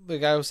 like the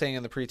guy was saying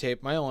in the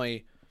pre-tape, my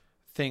only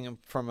thing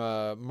from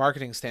a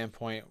marketing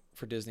standpoint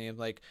for Disney,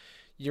 like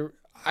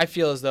I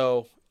feel as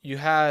though you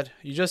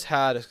just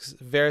had a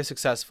very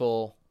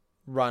successful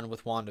run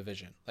with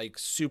WandaVision, like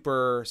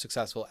super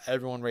successful.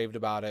 Everyone raved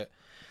about it,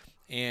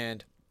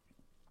 and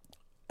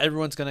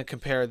everyone's gonna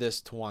compare this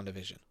to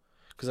WandaVision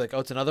because like, oh,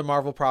 it's another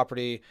Marvel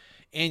property.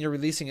 And you're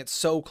releasing it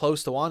so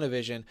close to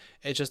WandaVision,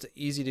 it's just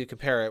easy to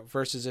compare it.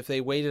 Versus if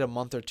they waited a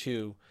month or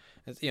two,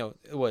 you know,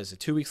 it was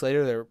 2 weeks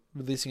later they're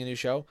releasing a new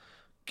show.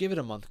 Give it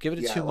a month, give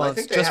it 2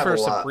 months, just for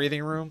some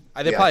breathing room.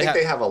 I think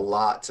they have a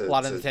lot in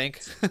the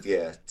tank.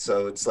 Yeah,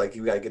 so it's like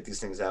you got to get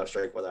these things out,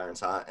 strike while the iron's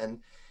hot,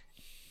 and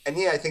And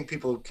yeah, I think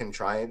people can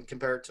try and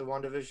compare it to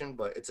WandaVision,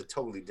 but it's a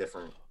totally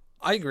different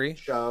I agree.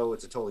 show.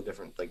 It's a totally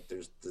different, like,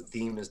 the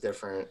theme is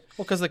different.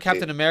 Well, because the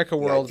Captain America The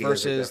world ideas are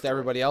versus different.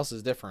 everybody else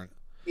is different.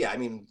 Yeah, I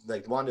mean,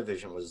 like,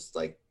 WandaVision was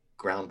like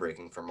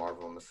groundbreaking for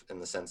Marvel in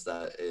the sense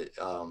that it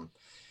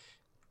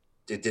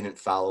didn't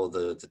follow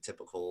the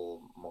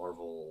typical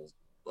Marvel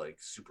like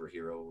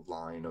superhero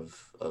line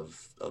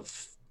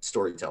of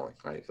storytelling,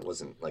 right? It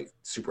wasn't like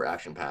super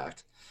action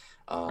packed.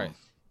 Right.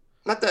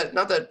 Not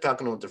that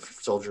Falcon and Winter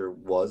Soldier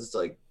was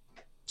like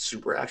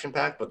super action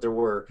packed, but there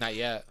were, Not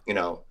yet.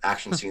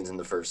 action scenes in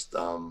the first,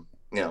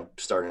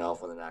 starting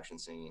off with an action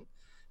scene,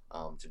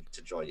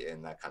 to draw you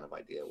in, that kind of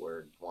idea,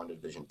 where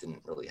WandaVision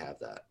didn't really have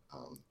that.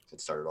 It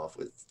started off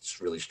with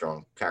just really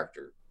strong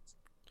character.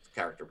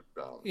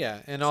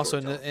 Yeah, and also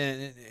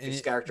storytelling. It's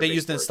they character-based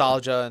used storytelling.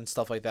 nostalgia and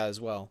stuff like that as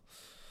well.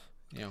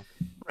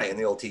 Right, in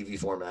the old TV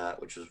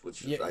format, which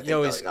Yeah, I think you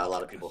always- got a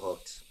lot of people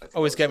hooked. I think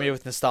Always that get was, me like,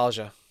 with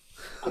nostalgia.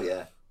 oh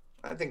yeah,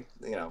 I think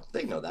they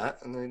know that,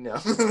 and they know,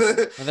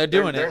 And they're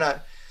doing they're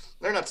it.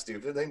 they're not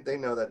stupid. They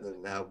know that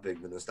how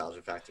big the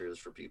nostalgia factor is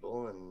for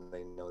people, and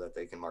they know that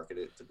they can market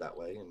it that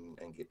way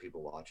and get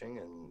people watching.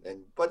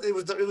 And but it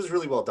was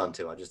really well done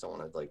too. I just don't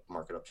want to like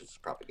mark it up just as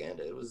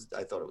propaganda.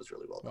 I thought it was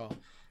really well done. Well,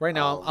 right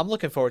now Um, I'm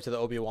looking forward to the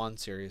Obi-Wan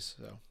series.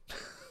 So,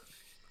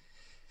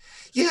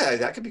 Yeah,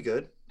 that could be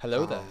good.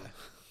 hello there.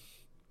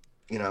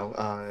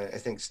 I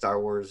think Star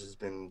Wars has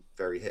been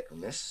very hit or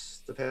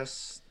miss the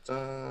past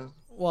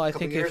Well, I couple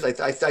think years.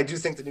 if, I do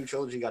think the new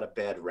trilogy got a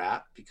bad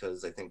rap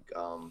because I think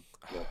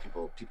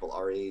people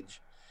our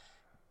age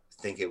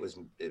think it was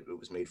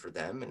made for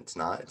them, and it's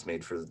not. It's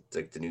made for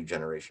like the new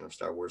generation of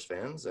Star Wars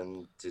fans,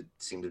 and it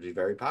seemed to be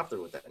very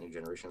popular with that new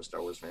generation of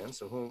Star Wars fans.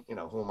 So who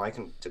am I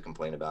to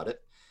complain about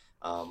it?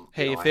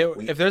 hey,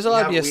 We- if there's we allowed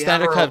to have- be a we have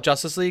standard our cut own- of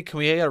Justice League, can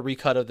we get a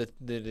recut of the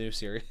new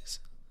series?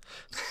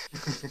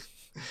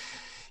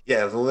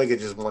 Yeah, we'll make it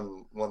just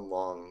one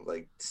long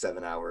like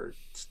 7-hour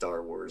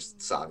Star Wars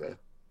saga.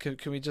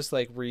 Can we just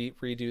like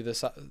redo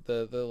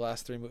the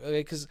last three movies?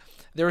 Because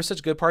there were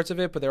such good parts of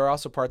it, but there were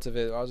also parts of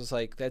it I was just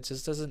like, that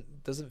just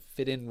doesn't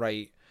fit in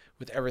right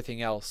with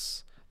everything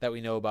else that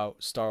we know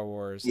about Star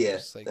Wars. Yeah,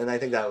 Just like, and I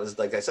think that was,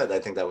 like I said, I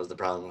think that was the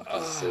problem.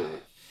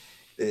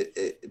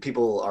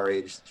 People our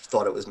age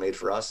thought it was made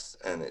for us,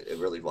 and it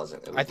really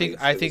wasn't. It was I think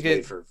made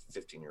it for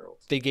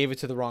 15-year-olds. they gave it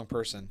to the wrong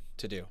person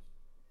to do.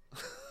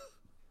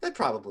 That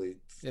probably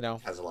You know.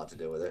 has a lot to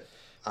do with it.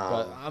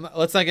 But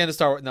let's not get into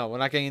Star Wars. No, we're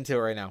not getting into it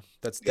right now.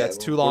 That's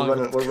too we're long.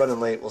 We're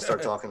running late. We'll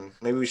start talking.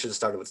 Maybe we should have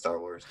started with Star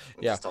Wars.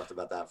 We Yeah. just talked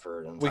about that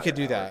for an We could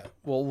do entire hour. that.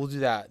 We'll do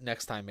that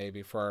next time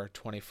maybe for our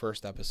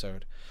 21st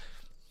episode.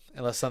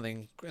 Unless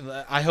something,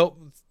 I hope.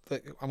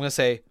 I'm gonna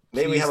say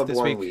Maybe we please have a this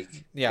boring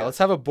week. Yeah, let's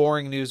have a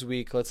boring news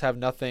week. Let's have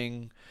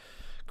nothing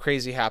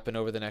crazy happen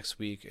over the next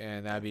week,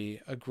 and that'd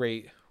be a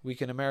great week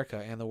in America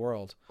and the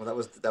world. Well, that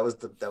was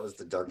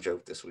the dark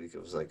joke this week.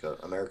 It was like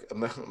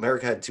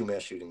America had 2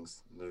 mass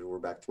shootings. We're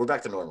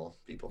back to normal,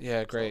 people.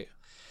 Yeah, So great.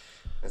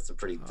 that's a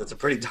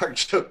pretty dark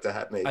joke to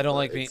have made. I don't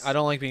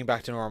but like being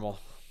back to normal.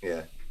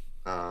 Yeah.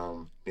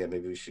 Maybe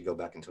we should go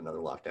back into another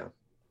lockdown.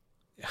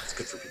 It's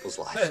good for people's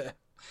lives.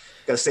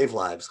 Got to save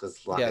lives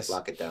because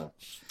lock it down.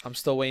 I'm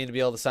still waiting to be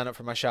able to sign up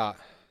for my shot.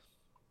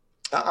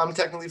 I'm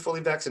technically fully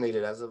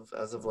vaccinated as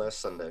of last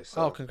Sunday.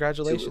 So Oh,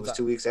 congratulations! It was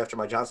 2 weeks after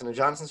my Johnson &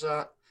 Johnson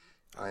shot.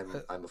 I'm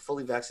a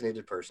fully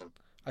vaccinated person.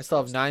 I still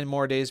have 9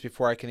 more days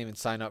before I can even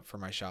sign up for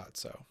my shot.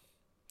 So,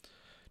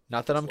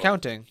 not that I'm Well,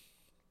 counting,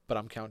 but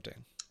I'm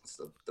counting. It's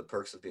the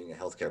perks of being a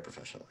healthcare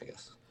professional, I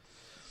guess.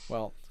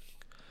 Well,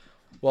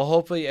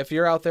 hopefully, if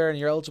you're out there and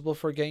you're eligible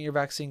for getting your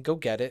vaccine, go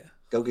get it.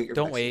 Go get your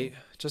Don't vaccine. wait.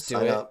 Just do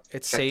Sign it. up.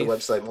 It's Check safe. the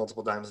website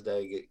multiple times a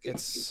day.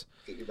 It's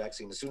Get your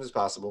vaccine as soon as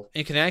possible.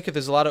 in Connecticut.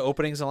 There's a lot of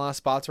openings in a lot of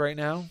spots right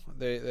now.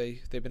 They've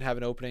been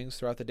having openings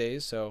throughout the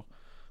days, so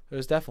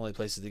there's definitely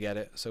places to get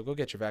it. So go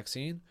get your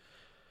vaccine.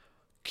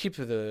 Keep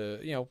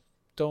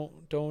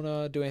don't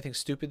do anything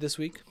stupid this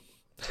week.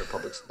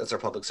 That's our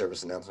public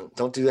service announcement.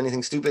 Don't do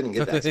anything stupid and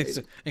get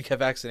vaccinated. And get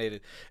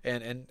vaccinated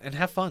and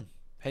have fun.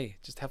 Hey,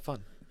 just have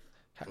fun.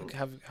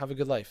 Have a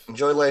good life.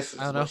 Enjoy life I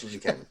as don't know. much as you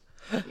can.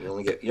 You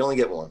only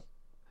get one.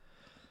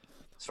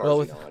 As far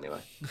Well, as we know,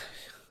 anyway.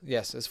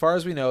 Yes, as far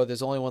as we know,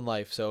 there's only one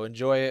life, so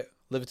enjoy it,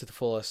 live it to the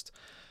fullest.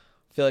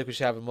 I feel like we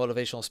should have a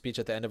motivational speech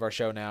at the end of our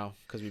show now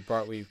because we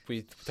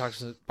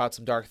talked about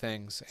some dark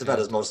things. It's about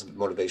as most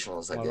motivational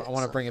as I get. I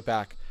want to bring it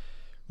back.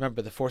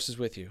 Remember, the Force is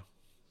with you.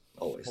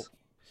 Always.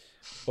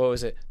 What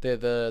was it?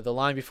 The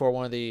line before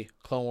one of the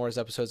Clone Wars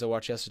episodes I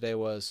watched yesterday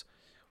was,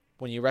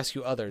 "When you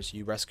rescue others,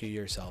 you rescue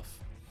yourself."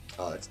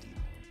 Oh, that's deep.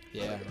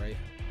 Yeah, right.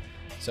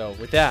 So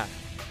with that,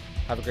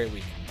 have a great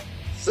week.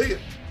 See ya.